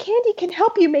somewhere that candy can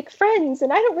help you make friends,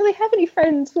 and I don't really have any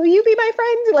friends. Will you be my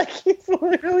friend? Like, he's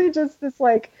literally just this,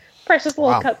 like, precious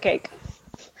little cupcake.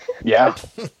 Yeah.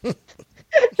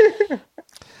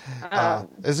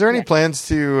 Is there any plans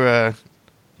to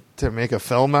make a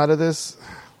film out of this?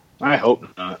 I hope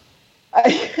not.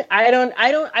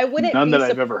 I wouldn't. None be that I've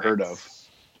surprised. ever heard of.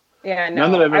 Yeah, no.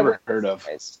 None that I've I ever wouldn't be heard of.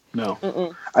 surprised. No.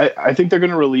 Mm-mm. I think they're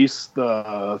going to release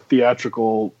the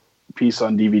theatrical piece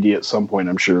on DVD at some point,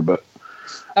 I'm sure, but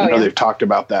I know they've talked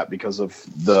about that because of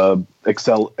the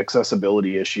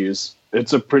accessibility issues.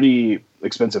 It's a pretty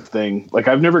expensive thing. Like,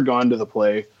 I've never gone to the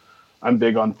play. I'm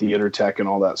big on theater tech and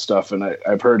all that stuff, and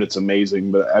I've heard it's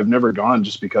amazing, but I've never gone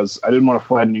just because I didn't want to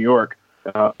fly to New York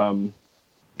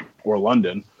or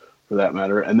London, for that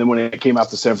matter. And then when it came out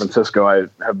to San Francisco, I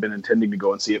have been intending to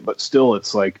go and see it, but still,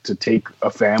 it's like, to take a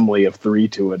family of 3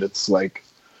 to it, it's like,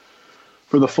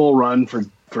 for the full run, for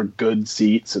good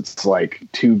seats, it's like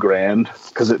 $2,000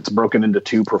 because it's broken into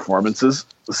 2 performances.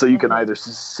 So you can either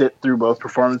sit through both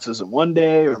performances in one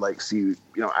day, or like see,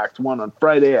 Act 1 on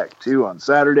Friday, Act 2 on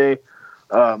Saturday.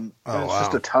 It's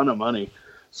just a ton of money.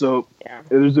 So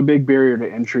there's a big barrier to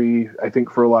entry, I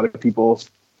think, for a lot of people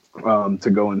to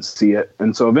go and see it.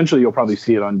 And so eventually you'll probably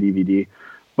see it on DVD.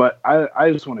 But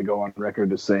I just want to go on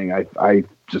record as saying I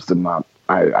just am not.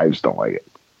 I just don't like it.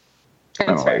 I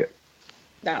don't like it.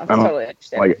 No, I totally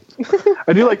understand. Like it.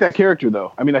 I do like that character,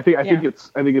 though. I mean, I think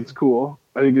it's cool.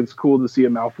 I think it's cool to see a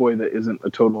Malfoy that isn't a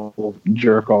total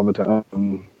jerk all the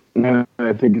time. And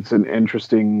I think it's an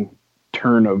interesting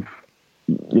turn of,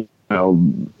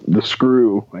 the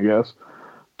screw, I guess,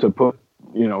 to put,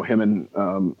 him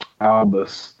and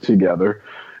Albus together.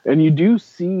 And you do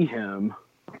see him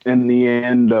in the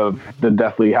end of the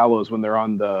Deathly Hallows when they're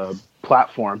on the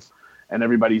platform and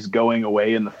everybody's going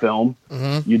away in the film.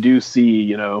 Mm-hmm. You do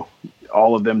see,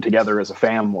 all of them together as a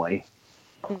family,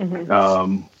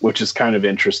 which is kind of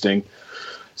interesting.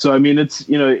 So, I mean,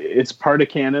 it's part of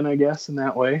canon, I guess, in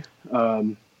that way.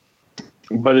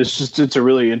 But it's a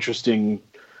really interesting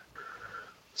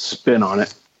spin on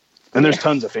it. And there's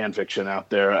tons of fan fiction out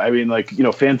there. I mean, like,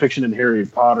 fan fiction and Harry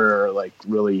Potter are like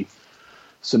really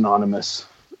synonymous.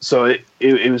 So it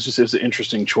was an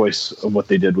interesting choice of what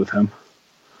they did with him.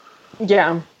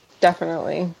 Yeah,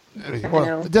 definitely.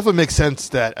 Well, it definitely makes sense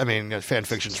that, fan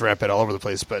fiction's rampant all over the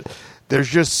place, but there's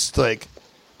just like,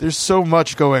 there's so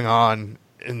much going on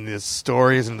in these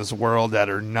stories in this world that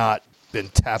are not been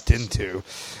tapped into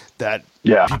that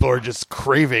people are just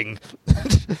craving.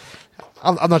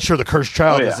 I'm not sure the Cursed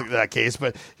Child is that case,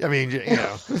 but I mean, give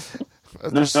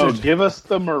us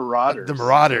the Marauders. The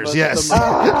Marauders, yes.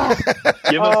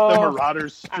 Give us the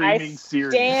Marauders streaming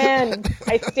series.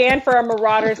 I stand for a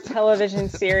Marauders television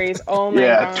series. Oh my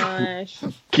gosh.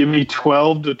 Give me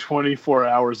 12 to 24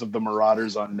 hours of the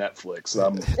Marauders on Netflix.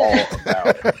 I'm all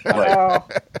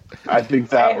about it. I think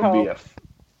that would be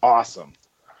awesome.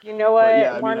 You know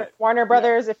what, Warner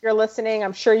Brothers, if you're listening,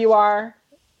 I'm sure you are.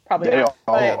 Probably not.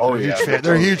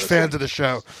 They're huge fans of the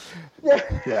show.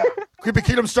 Yeah. Creepy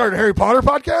Kingdom started a Harry Potter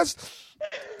podcast?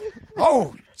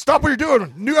 Oh, stop what you're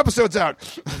doing. New episode's out.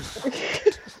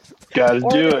 Gotta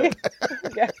do it.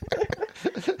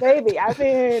 Maybe. I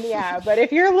mean, yeah. But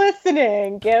if you're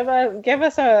listening, give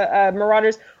us a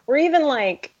Marauders, or even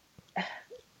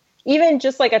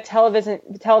just like a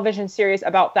television series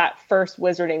about that first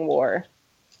Wizarding War.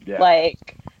 Yeah.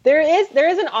 Like, there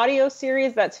is an audio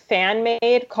series that's fan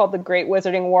made called The Great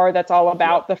Wizarding War that's all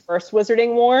about the first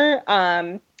Wizarding War.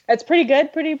 It's pretty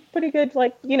good, pretty good,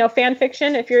 fan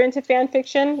fiction. If you're into fan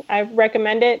fiction, I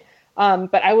recommend it.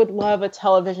 But I would love a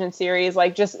television series,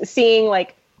 like just seeing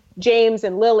James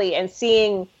and Lily and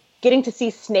getting to see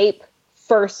Snape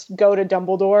first go to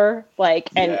Dumbledore,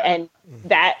 and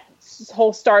that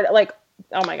whole start,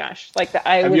 oh my gosh!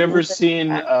 Have you ever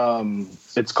seen?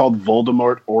 It's called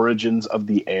Voldemort: Origins of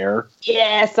the Heir.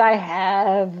 Yes, I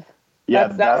have. Yeah,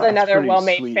 that's another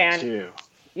well-made fan. Too.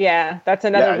 Yeah, that's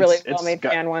another really well-made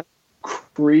fan one.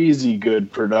 Crazy good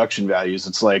production values.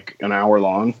 It's like an hour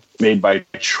long, made by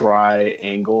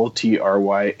Triangle,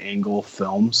 Try-Angle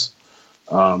Films.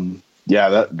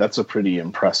 That's a pretty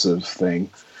impressive thing.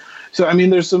 So, I mean,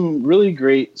 there's some really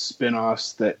great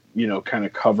spin-offs that, kind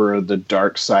of cover the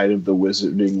dark side of the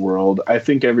wizarding world. I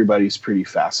think everybody's pretty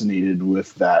fascinated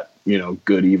with that,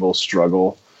 good-evil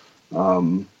struggle.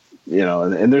 And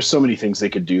there's so many things they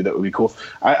could do that would be cool.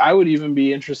 I would even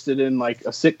be interested in, a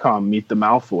sitcom, Meet the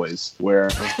Malfoys, where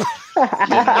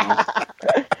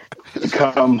you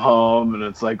come home and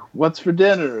it's like, what's for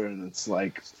dinner? And it's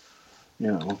like,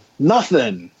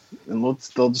 nothing. and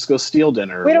they'll just go steal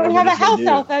dinner. We don't have a house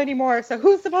elf anymore, so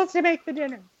who's supposed to make the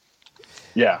dinner?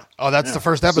 Yeah. Oh, that's the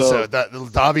first episode. That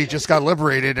Dobby just got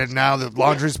liberated, and now the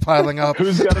laundry's piling up.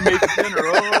 Who's got to make the dinner?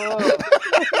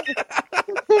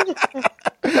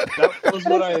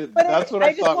 That's what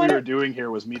I thought we were doing here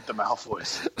was Meet the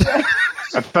Malfoys.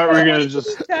 I thought we were going to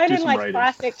just do some like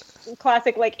writing.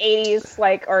 classic like 80s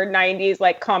like or 90s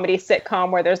like comedy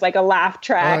sitcom where there's like a laugh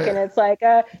track and it's like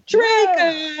a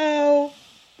Draco.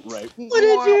 Right. What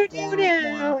did you do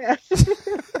now?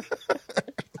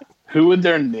 Who would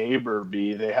their neighbor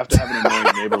be? They have to have an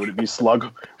annoying neighbor. Would it be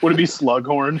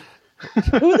Slughorn?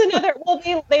 Who's another? Well,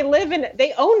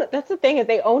 they own. That's the thing is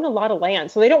they own a lot of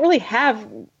land, so they don't really have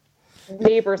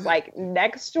neighbors like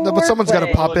next door. No, but someone's got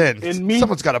to pop in.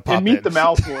 Someone's got to pop in. Meet the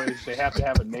Malfoys. They have to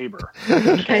have a neighbor.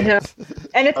 I know,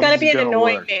 and it's got to be an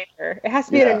annoying neighbor. It has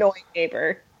to be an annoying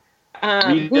neighbor.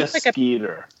 Who's like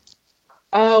Skeeter?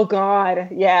 Oh God,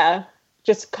 yeah.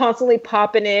 Just constantly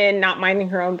popping in, not minding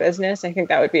her own business. I think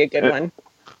that would be a good one.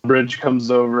 Bridge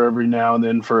comes over every now and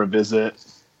then for a visit.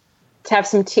 To have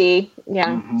some tea. Yeah.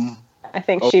 Mm-hmm. I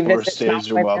think she visits. Overstays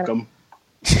your welcome.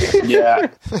 Yeah.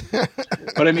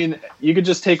 But I mean, you could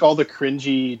just take all the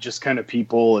cringy, just kind of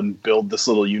people and build this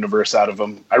little universe out of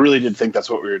them. I really did think that's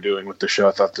what we were doing with the show.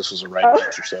 I thought this was a writing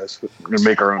exercise. We're going to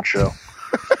make our own show.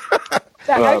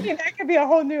 I think that could be a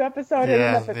whole new episode.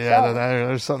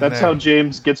 There's something. That's how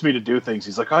James gets me to do things.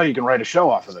 He's like, "Oh, you can write a show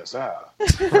off of this."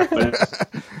 But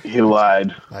he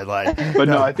lied. I lied. But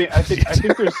no, I think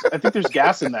there's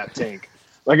gas in that tank.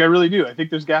 Like I really do. I think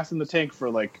there's gas in the tank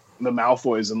for like the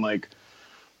Malfoys and like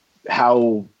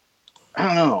how I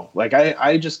don't know. Like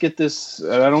I just get this.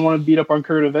 I don't want to beat up on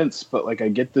current events, but like I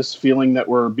get this feeling that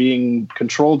we're being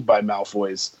controlled by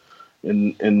Malfoys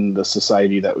in the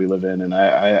society that we live in, and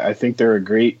I think they're a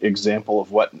great example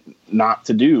of what not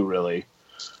to do, really,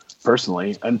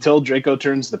 personally, until Draco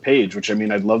turns the page, which I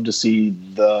mean I'd love to see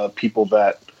the people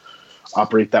that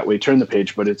operate that way turn the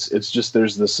page, but it's just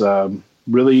there's this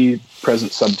really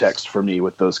present subtext for me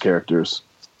with those characters.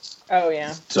 Oh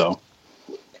yeah. So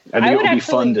I think it would be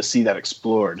fun to see that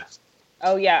explored.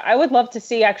 Oh yeah, I would love to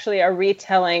see actually a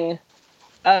retelling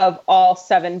of all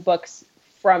 7 books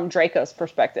from Draco's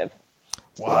perspective.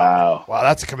 Wow,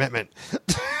 that's a commitment.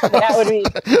 That would be,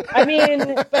 I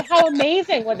mean, but how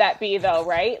amazing would that be though,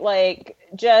 right? Like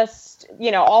just,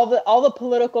 all the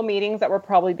political meetings that were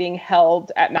probably being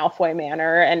held at Malfoy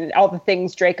Manor and all the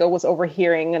things Draco was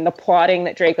overhearing and the plotting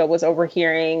that Draco was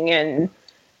overhearing. And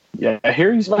yeah,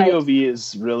 Harry's POV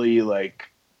is really like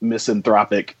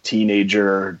misanthropic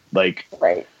teenager, like,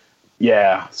 right.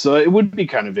 Yeah. So it would be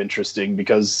kind of interesting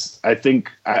because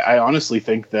I honestly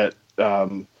think that,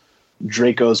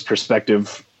 Draco's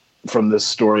perspective from this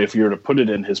story, if you were to put it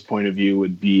in his point of view,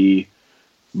 would be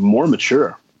more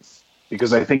mature,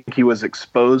 because I think he was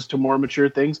exposed to more mature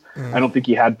things. I don't think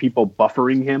he had people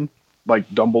buffering him like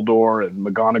Dumbledore and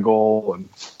McGonagall and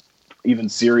even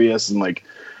Sirius and like,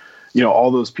 all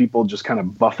those people just kind of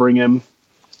buffering him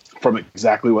from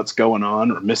exactly what's going on,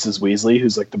 or Mrs. Weasley,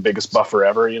 who's like the biggest buffer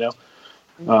ever,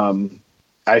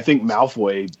 I think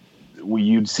Malfoy,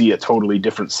 you'd see a totally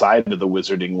different side of the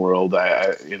wizarding world.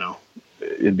 That'd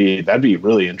be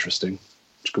really interesting.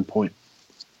 It's a good point.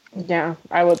 Yeah,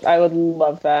 I would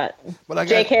love that. But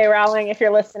J.K. Rowling, if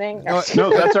you're listening. No,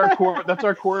 that's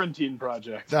our quarantine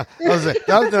project. I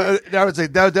would say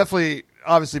that would definitely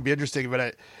obviously be interesting,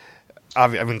 but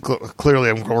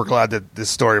clearly we're glad that this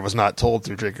story was not told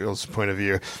through Draco's point of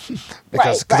view,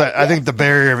 because I think the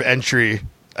barrier of entry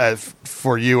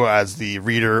for you as the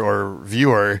reader or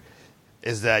viewer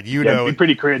is that it'd be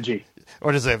pretty cringy.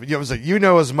 Or just you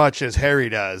know as much as Harry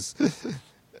does,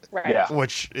 right? Yeah.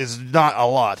 Which is not a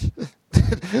lot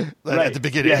at the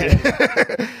beginning.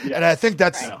 Yeah. And I think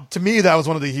to me that was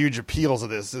one of the huge appeals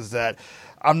of this, is that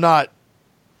I'm not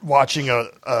watching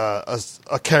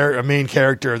a main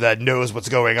character that knows what's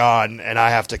going on, and I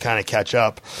have to kind of catch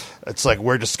up. It's like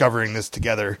we're discovering this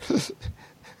together.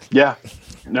 Yeah,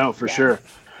 no, for sure.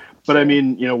 But I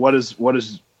mean, what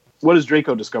does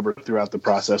Draco discover throughout the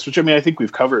process? Which I mean, I think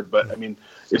we've covered, but I mean,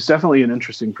 it's definitely an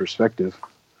interesting perspective.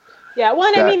 Yeah,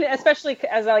 well, I mean, especially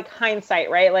as like hindsight,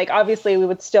 right? Like, obviously, we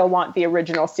would still want the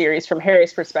original series from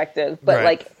Harry's perspective, but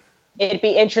like, it'd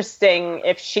be interesting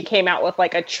if she came out with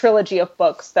like a trilogy of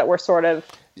books that were sort of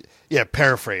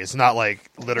paraphrase, not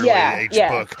like literally each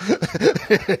book.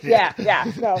 No, not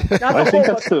the I think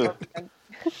book.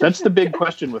 That's the big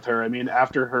question with her. I mean,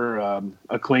 after her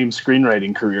acclaimed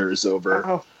screenwriting career is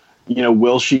over,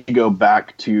 will she go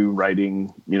back to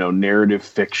writing, narrative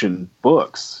fiction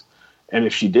books? And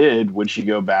if she did, would she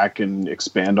go back and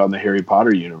expand on the Harry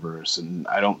Potter universe? And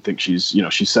I don't think she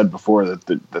said before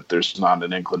that there's not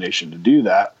an inclination to do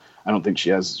that. I don't think she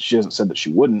hasn't said that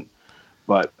she wouldn't,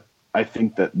 but I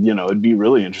think that, it'd be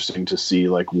really interesting to see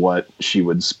like what she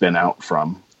would spin out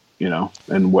from,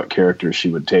 and what characters she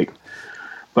would take.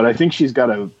 But I think she's got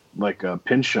a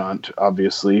penchant,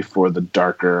 obviously, for the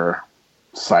darker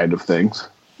side of things.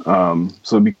 So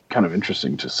it'd be kind of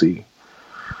interesting to see.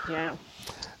 Yeah.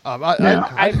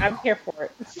 I'm here for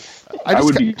it. I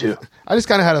would be too. I just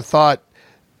kind of had a thought,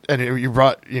 and you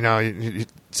brought,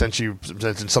 since you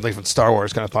mentioned something from Star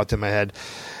Wars, kind of popped in my head.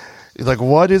 Like,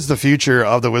 what is the future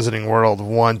of the Wizarding World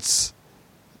once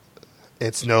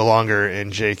it's no longer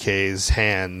in J.K.'s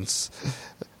hands?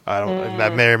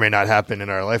 That may or may not happen in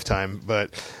our lifetime,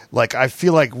 but like, I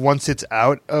feel like once it's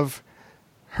out of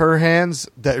her hands,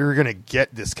 that you're gonna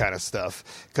get this kind of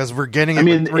stuff, because we're getting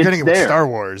it. We're getting it with Star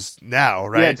Wars now,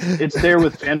 right? Yeah, it's there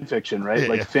with fan fiction, right?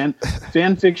 Like fan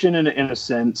fiction in a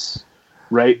sense,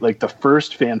 right? Like the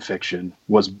first fan fiction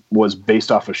was based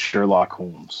off of Sherlock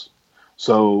Holmes,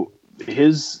 so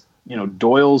his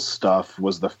Doyle's stuff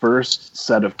was the first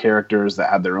set of characters that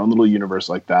had their own little universe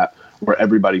like that, where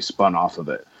everybody spun off of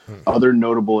it. Other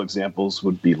notable examples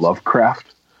would be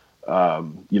Lovecraft,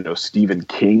 Stephen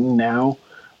King now.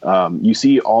 You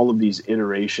see all of these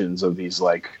iterations of these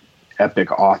like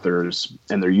epic authors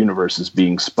and their universes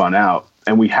being spun out.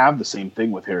 And we have the same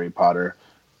thing with Harry Potter,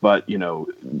 but,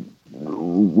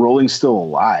 Rowling's still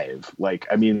alive.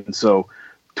 So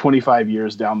 25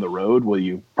 years down the road, will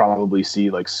you probably see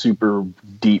like super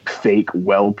deep, fake,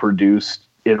 well-produced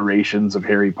iterations of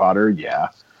Harry Potter? Yeah.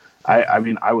 I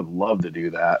would love to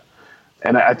do that.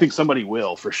 And I think somebody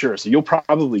will, for sure. So you'll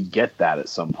probably get that at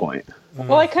some point.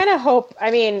 Well, I kind of hope.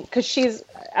 Because she's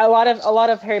a lot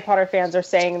of Harry Potter fans are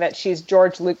saying that she's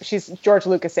George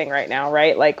Lucasing right now,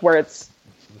 right? Like where it's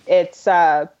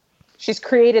she's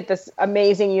created this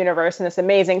amazing universe and this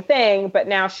amazing thing, but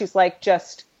now she's like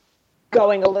just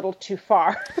going a little too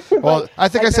far. Well, I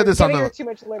think I said this on too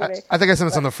much liberty. I think I said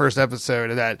this on the first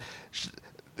episode, that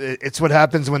it's what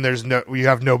happens when you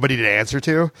have nobody to answer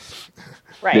to.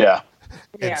 Right. Yeah.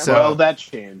 Yeah. So, well, that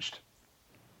changed.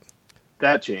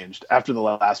 That changed after the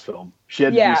last film. She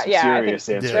had to do some serious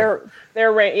answers.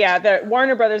 The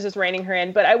Warner Brothers is reining her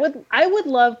in. But I would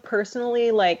love personally,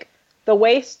 like the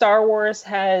way Star Wars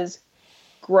has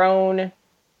grown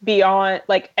beyond,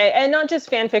 like, and not just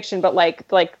fan fiction, but like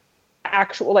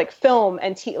actual like film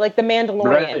and like The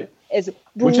Mandalorian is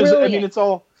brilliant. Which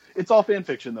is, it's all fan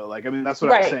fiction though. Like, that's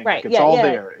what I'm saying. Right. Like, it's all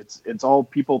there. It's all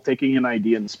people taking an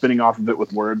idea and spinning off of it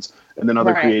with words, and then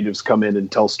other creatives come in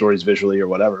and tell stories visually or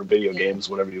whatever, video games,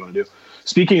 whatever you want to do.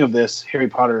 Speaking of this Harry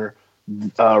Potter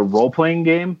role-playing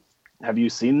game, have you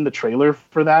seen the trailer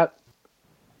for that?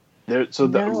 I think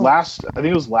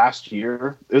it was last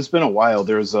year. It's been a while.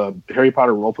 There's a Harry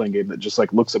Potter role-playing game that just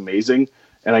like looks amazing,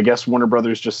 and I guess Warner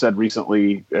Brothers just said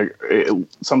recently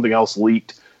something else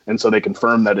leaked. And so they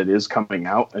confirmed that it is coming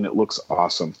out, and it looks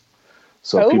awesome.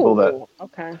 So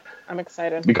okay, I'm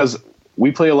excited, because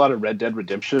we play a lot of Red Dead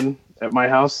Redemption at my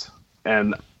house,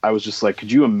 and I was just like,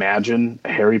 could you imagine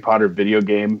a Harry Potter video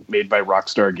game made by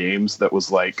Rockstar Games that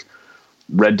was like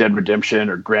Red Dead Redemption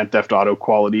or Grand Theft Auto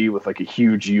quality with like a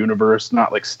huge universe,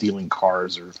 not like stealing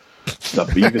cars or stuff,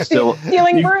 but you could still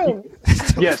stealing brooms.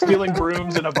 Yeah, stealing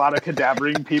brooms and Avada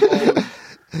Kedavraing people.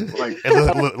 Like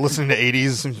listening to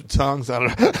 80s songs, I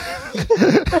don't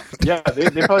know. Yeah, they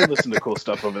probably listen to cool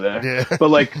stuff over there. Yeah. But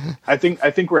like, I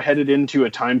think we're headed into a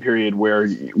time period where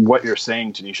what you're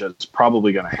saying, Tanisha, is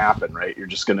probably going to happen, right? You're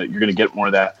gonna get more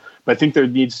of that. But I think there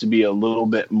needs to be a little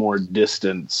bit more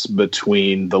distance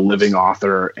between the living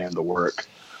author and the work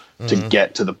to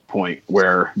get to the point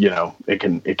where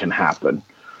it can happen.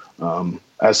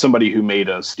 As somebody who made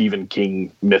a Stephen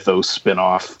King mythos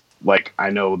spinoff, like I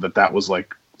know that was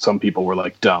like. Some people were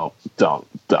like, don't.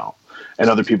 And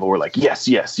other people were like,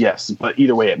 yes. But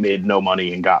either way, it made no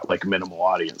money and got like a minimal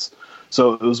audience.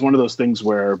 So it was one of those things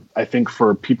where I think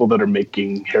for people that are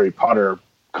making Harry Potter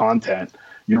content,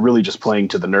 you're really just playing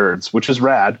to the nerds, which is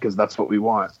rad because that's what we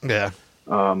want. Yeah.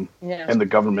 And the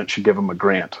government should give them a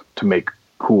grant to make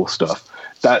cool stuff.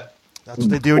 That's what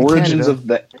they do in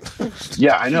Canada.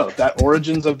 Yeah, I know. That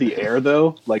Origins of the Air,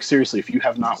 though, like seriously, if you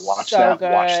have not watched watch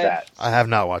that. I have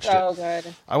not watched it. So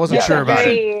good. I wasn't sure about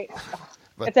it.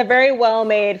 It's a very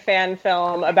well-made fan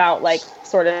film about like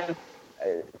sort of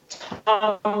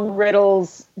Tom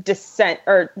Riddle's descent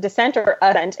or ascent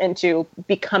into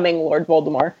becoming Lord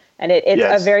Voldemort, and it's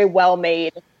a very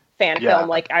well-made fan film.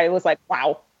 Like I was like,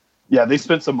 wow. Yeah, they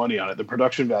spent some money on it. The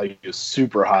production value is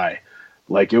super high.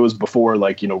 Like it was before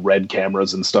like, red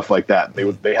cameras and stuff like that.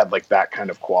 They had like that kind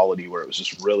of quality where it was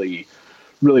just really,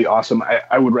 really awesome.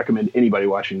 I would recommend anybody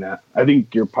watching that. I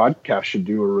think your podcast should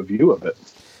do a review of it.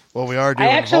 Well, we are doing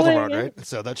Voldemort, right?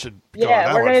 So that should go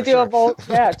on we're going to do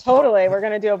totally. We're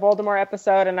going to do a Voldemort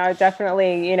episode, and I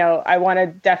definitely, I want to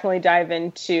definitely dive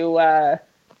into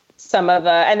some of the,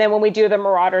 and then when we do the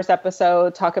Marauders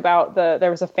episode, talk about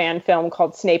there was a fan film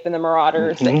called Snape and the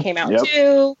Marauders that came out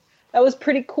too. That was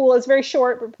pretty cool. It's very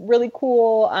short, but really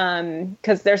cool.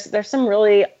 Because there's some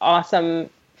really awesome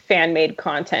fan made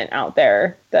content out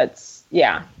there. That's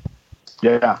Yeah,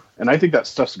 and I think that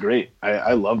stuff's great.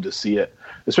 I love to see it,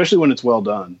 especially when it's well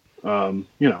done.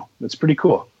 It's pretty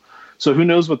cool. So who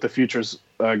knows what the future's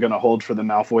going to hold for the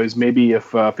Malfoys? Maybe if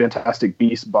Fantastic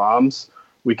Beasts bombs,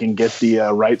 we can get the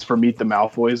rights for Meet the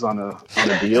Malfoys on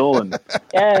a deal and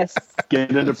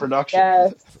get into production.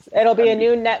 Yes, it'll be a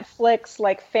new Netflix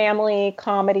like family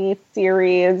comedy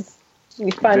series. It'll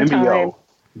be fun time.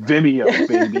 Vimeo,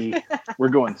 baby. We're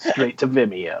going straight to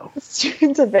Vimeo.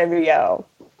 Straight to Vimeo.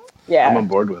 Yeah, I'm on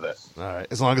board with it. All right,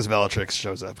 as long as Bellatrix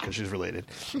shows up because she's related.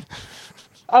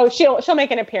 Oh, she'll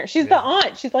make an appearance. She's the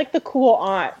aunt. She's like the cool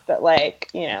aunt that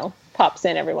pops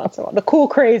in every once in a while. The cool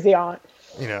crazy aunt.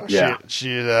 She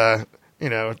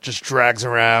just drags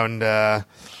around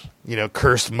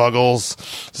cursed muggles.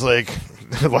 It's like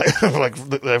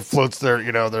floats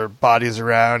their bodies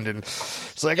around, and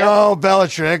it's like, oh,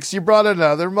 Bellatrix, you brought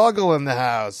another muggle in the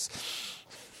house.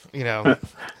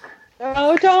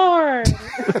 Oh, darn.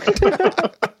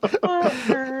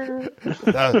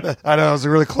 I know, it was a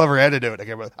really clever edit to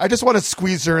it. I just want to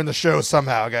squeeze her in the show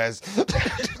somehow, guys.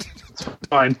 It's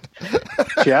fine.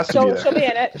 She has to be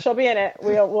there. She'll be in it.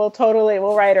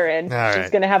 We'll write her in. She's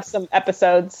going to have some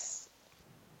episodes.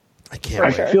 I can't.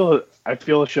 I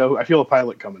feel a show. I feel a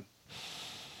pilot coming.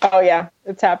 Oh yeah,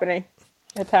 it's happening.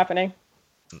 It's happening.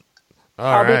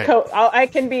 All right.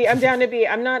 I'm down to be.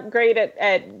 I'm not great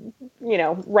at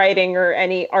writing or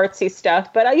any artsy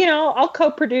stuff, but I'll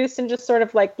co-produce and just sort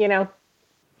of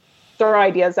throw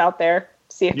ideas out there,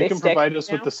 see if they stick. You can provide us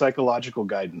with the psychological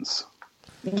guidance.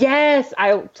 Yes,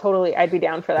 I'd be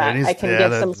down for that. I can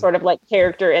give some sort of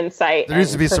character insight. There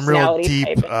needs to be some real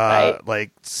deep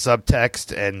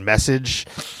subtext and message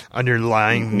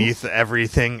underlying beneath every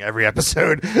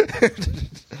episode.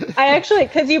 I actually,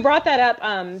 because you brought that up,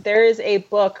 there is a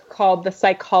book called The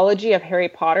Psychology of Harry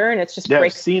Potter, and it's just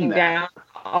breaking down.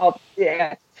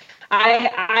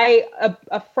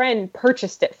 A friend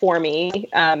purchased it for me,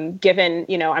 given,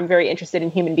 I'm very interested in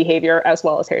human behavior as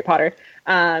well as Harry Potter.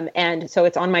 And so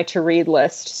it's on my to read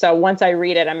list. So once I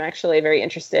read it, I'm actually very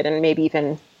interested in maybe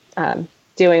even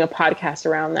doing a podcast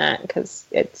around that because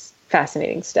it's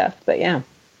fascinating stuff. But yeah.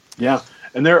 Yeah.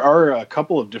 And there are a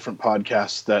couple of different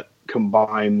podcasts that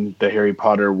combine the Harry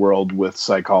Potter world with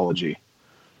psychology.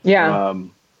 Yeah.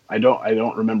 I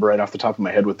don't remember right off the top of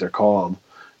my head what they're called.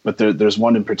 But there's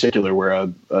one in particular where a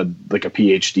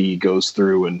PhD goes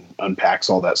through and unpacks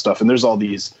all that stuff. And there's all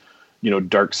these,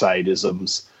 dark side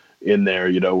isms in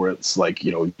there, where it's like,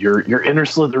 your inner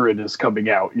Slytherin is coming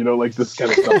out, like this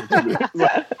kind of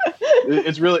stuff.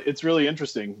 It's really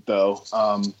interesting though.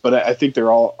 But I think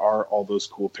there are all those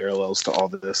cool parallels to all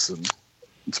this. And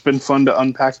it's been fun to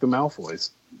unpack the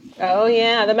Malfoys. Oh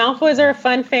yeah. The Malfoys are a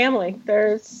fun family.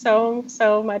 They're so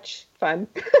much fun.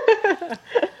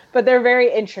 But they're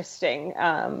very interesting,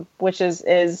 which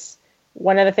is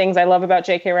one of the things I love about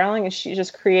J.K. Rowling is she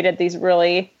just created these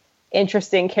really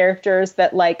interesting characters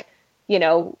that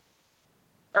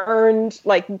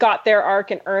got their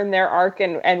arc and earned their arc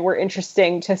and were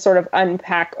interesting to sort of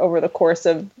unpack over the course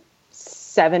of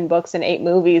 7 books and 8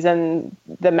 movies. And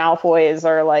the Malfoys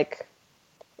are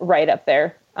right up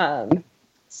there.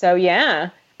 So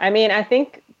yeah, I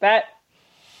think that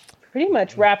pretty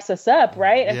much wraps us up,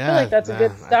 right? I feel like that's a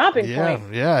good stopping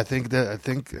point. Yeah, I think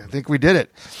we did it.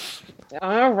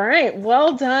 All right,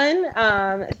 well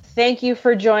done. Thank you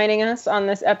for joining us on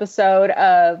this episode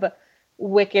of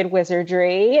Wicked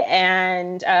Wizardry,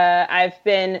 and I've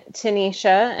been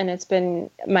Tanisha, and it's been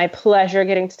my pleasure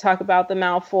getting to talk about the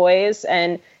Malfoys.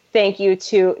 And thank you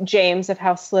to James of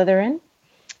House Slytherin,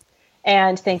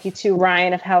 and thank you to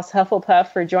Ryan of House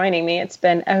Hufflepuff for joining me. It's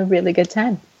been a really good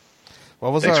time.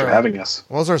 Thanks for having us.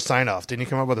 What was our sign-off? Didn't you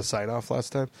come up with a sign-off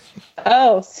last time?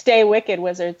 Oh, stay wicked,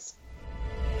 wizards.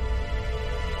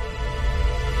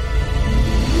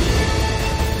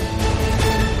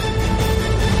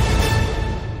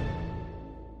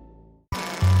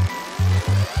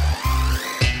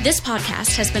 This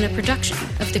podcast has been a production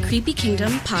of the Creepy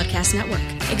Kingdom Podcast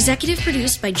Network. Executive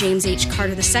produced by James H.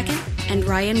 Carter II and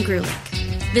Ryan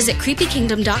Grulick. Visit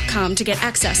creepykingdom.com to get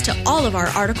access to all of our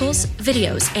articles,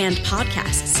 videos, and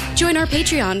podcasts. Join our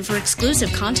Patreon for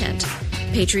exclusive content.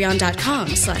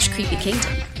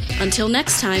 Patreon.com/creepykingdom. Until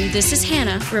next time, this is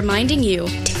Hannah reminding you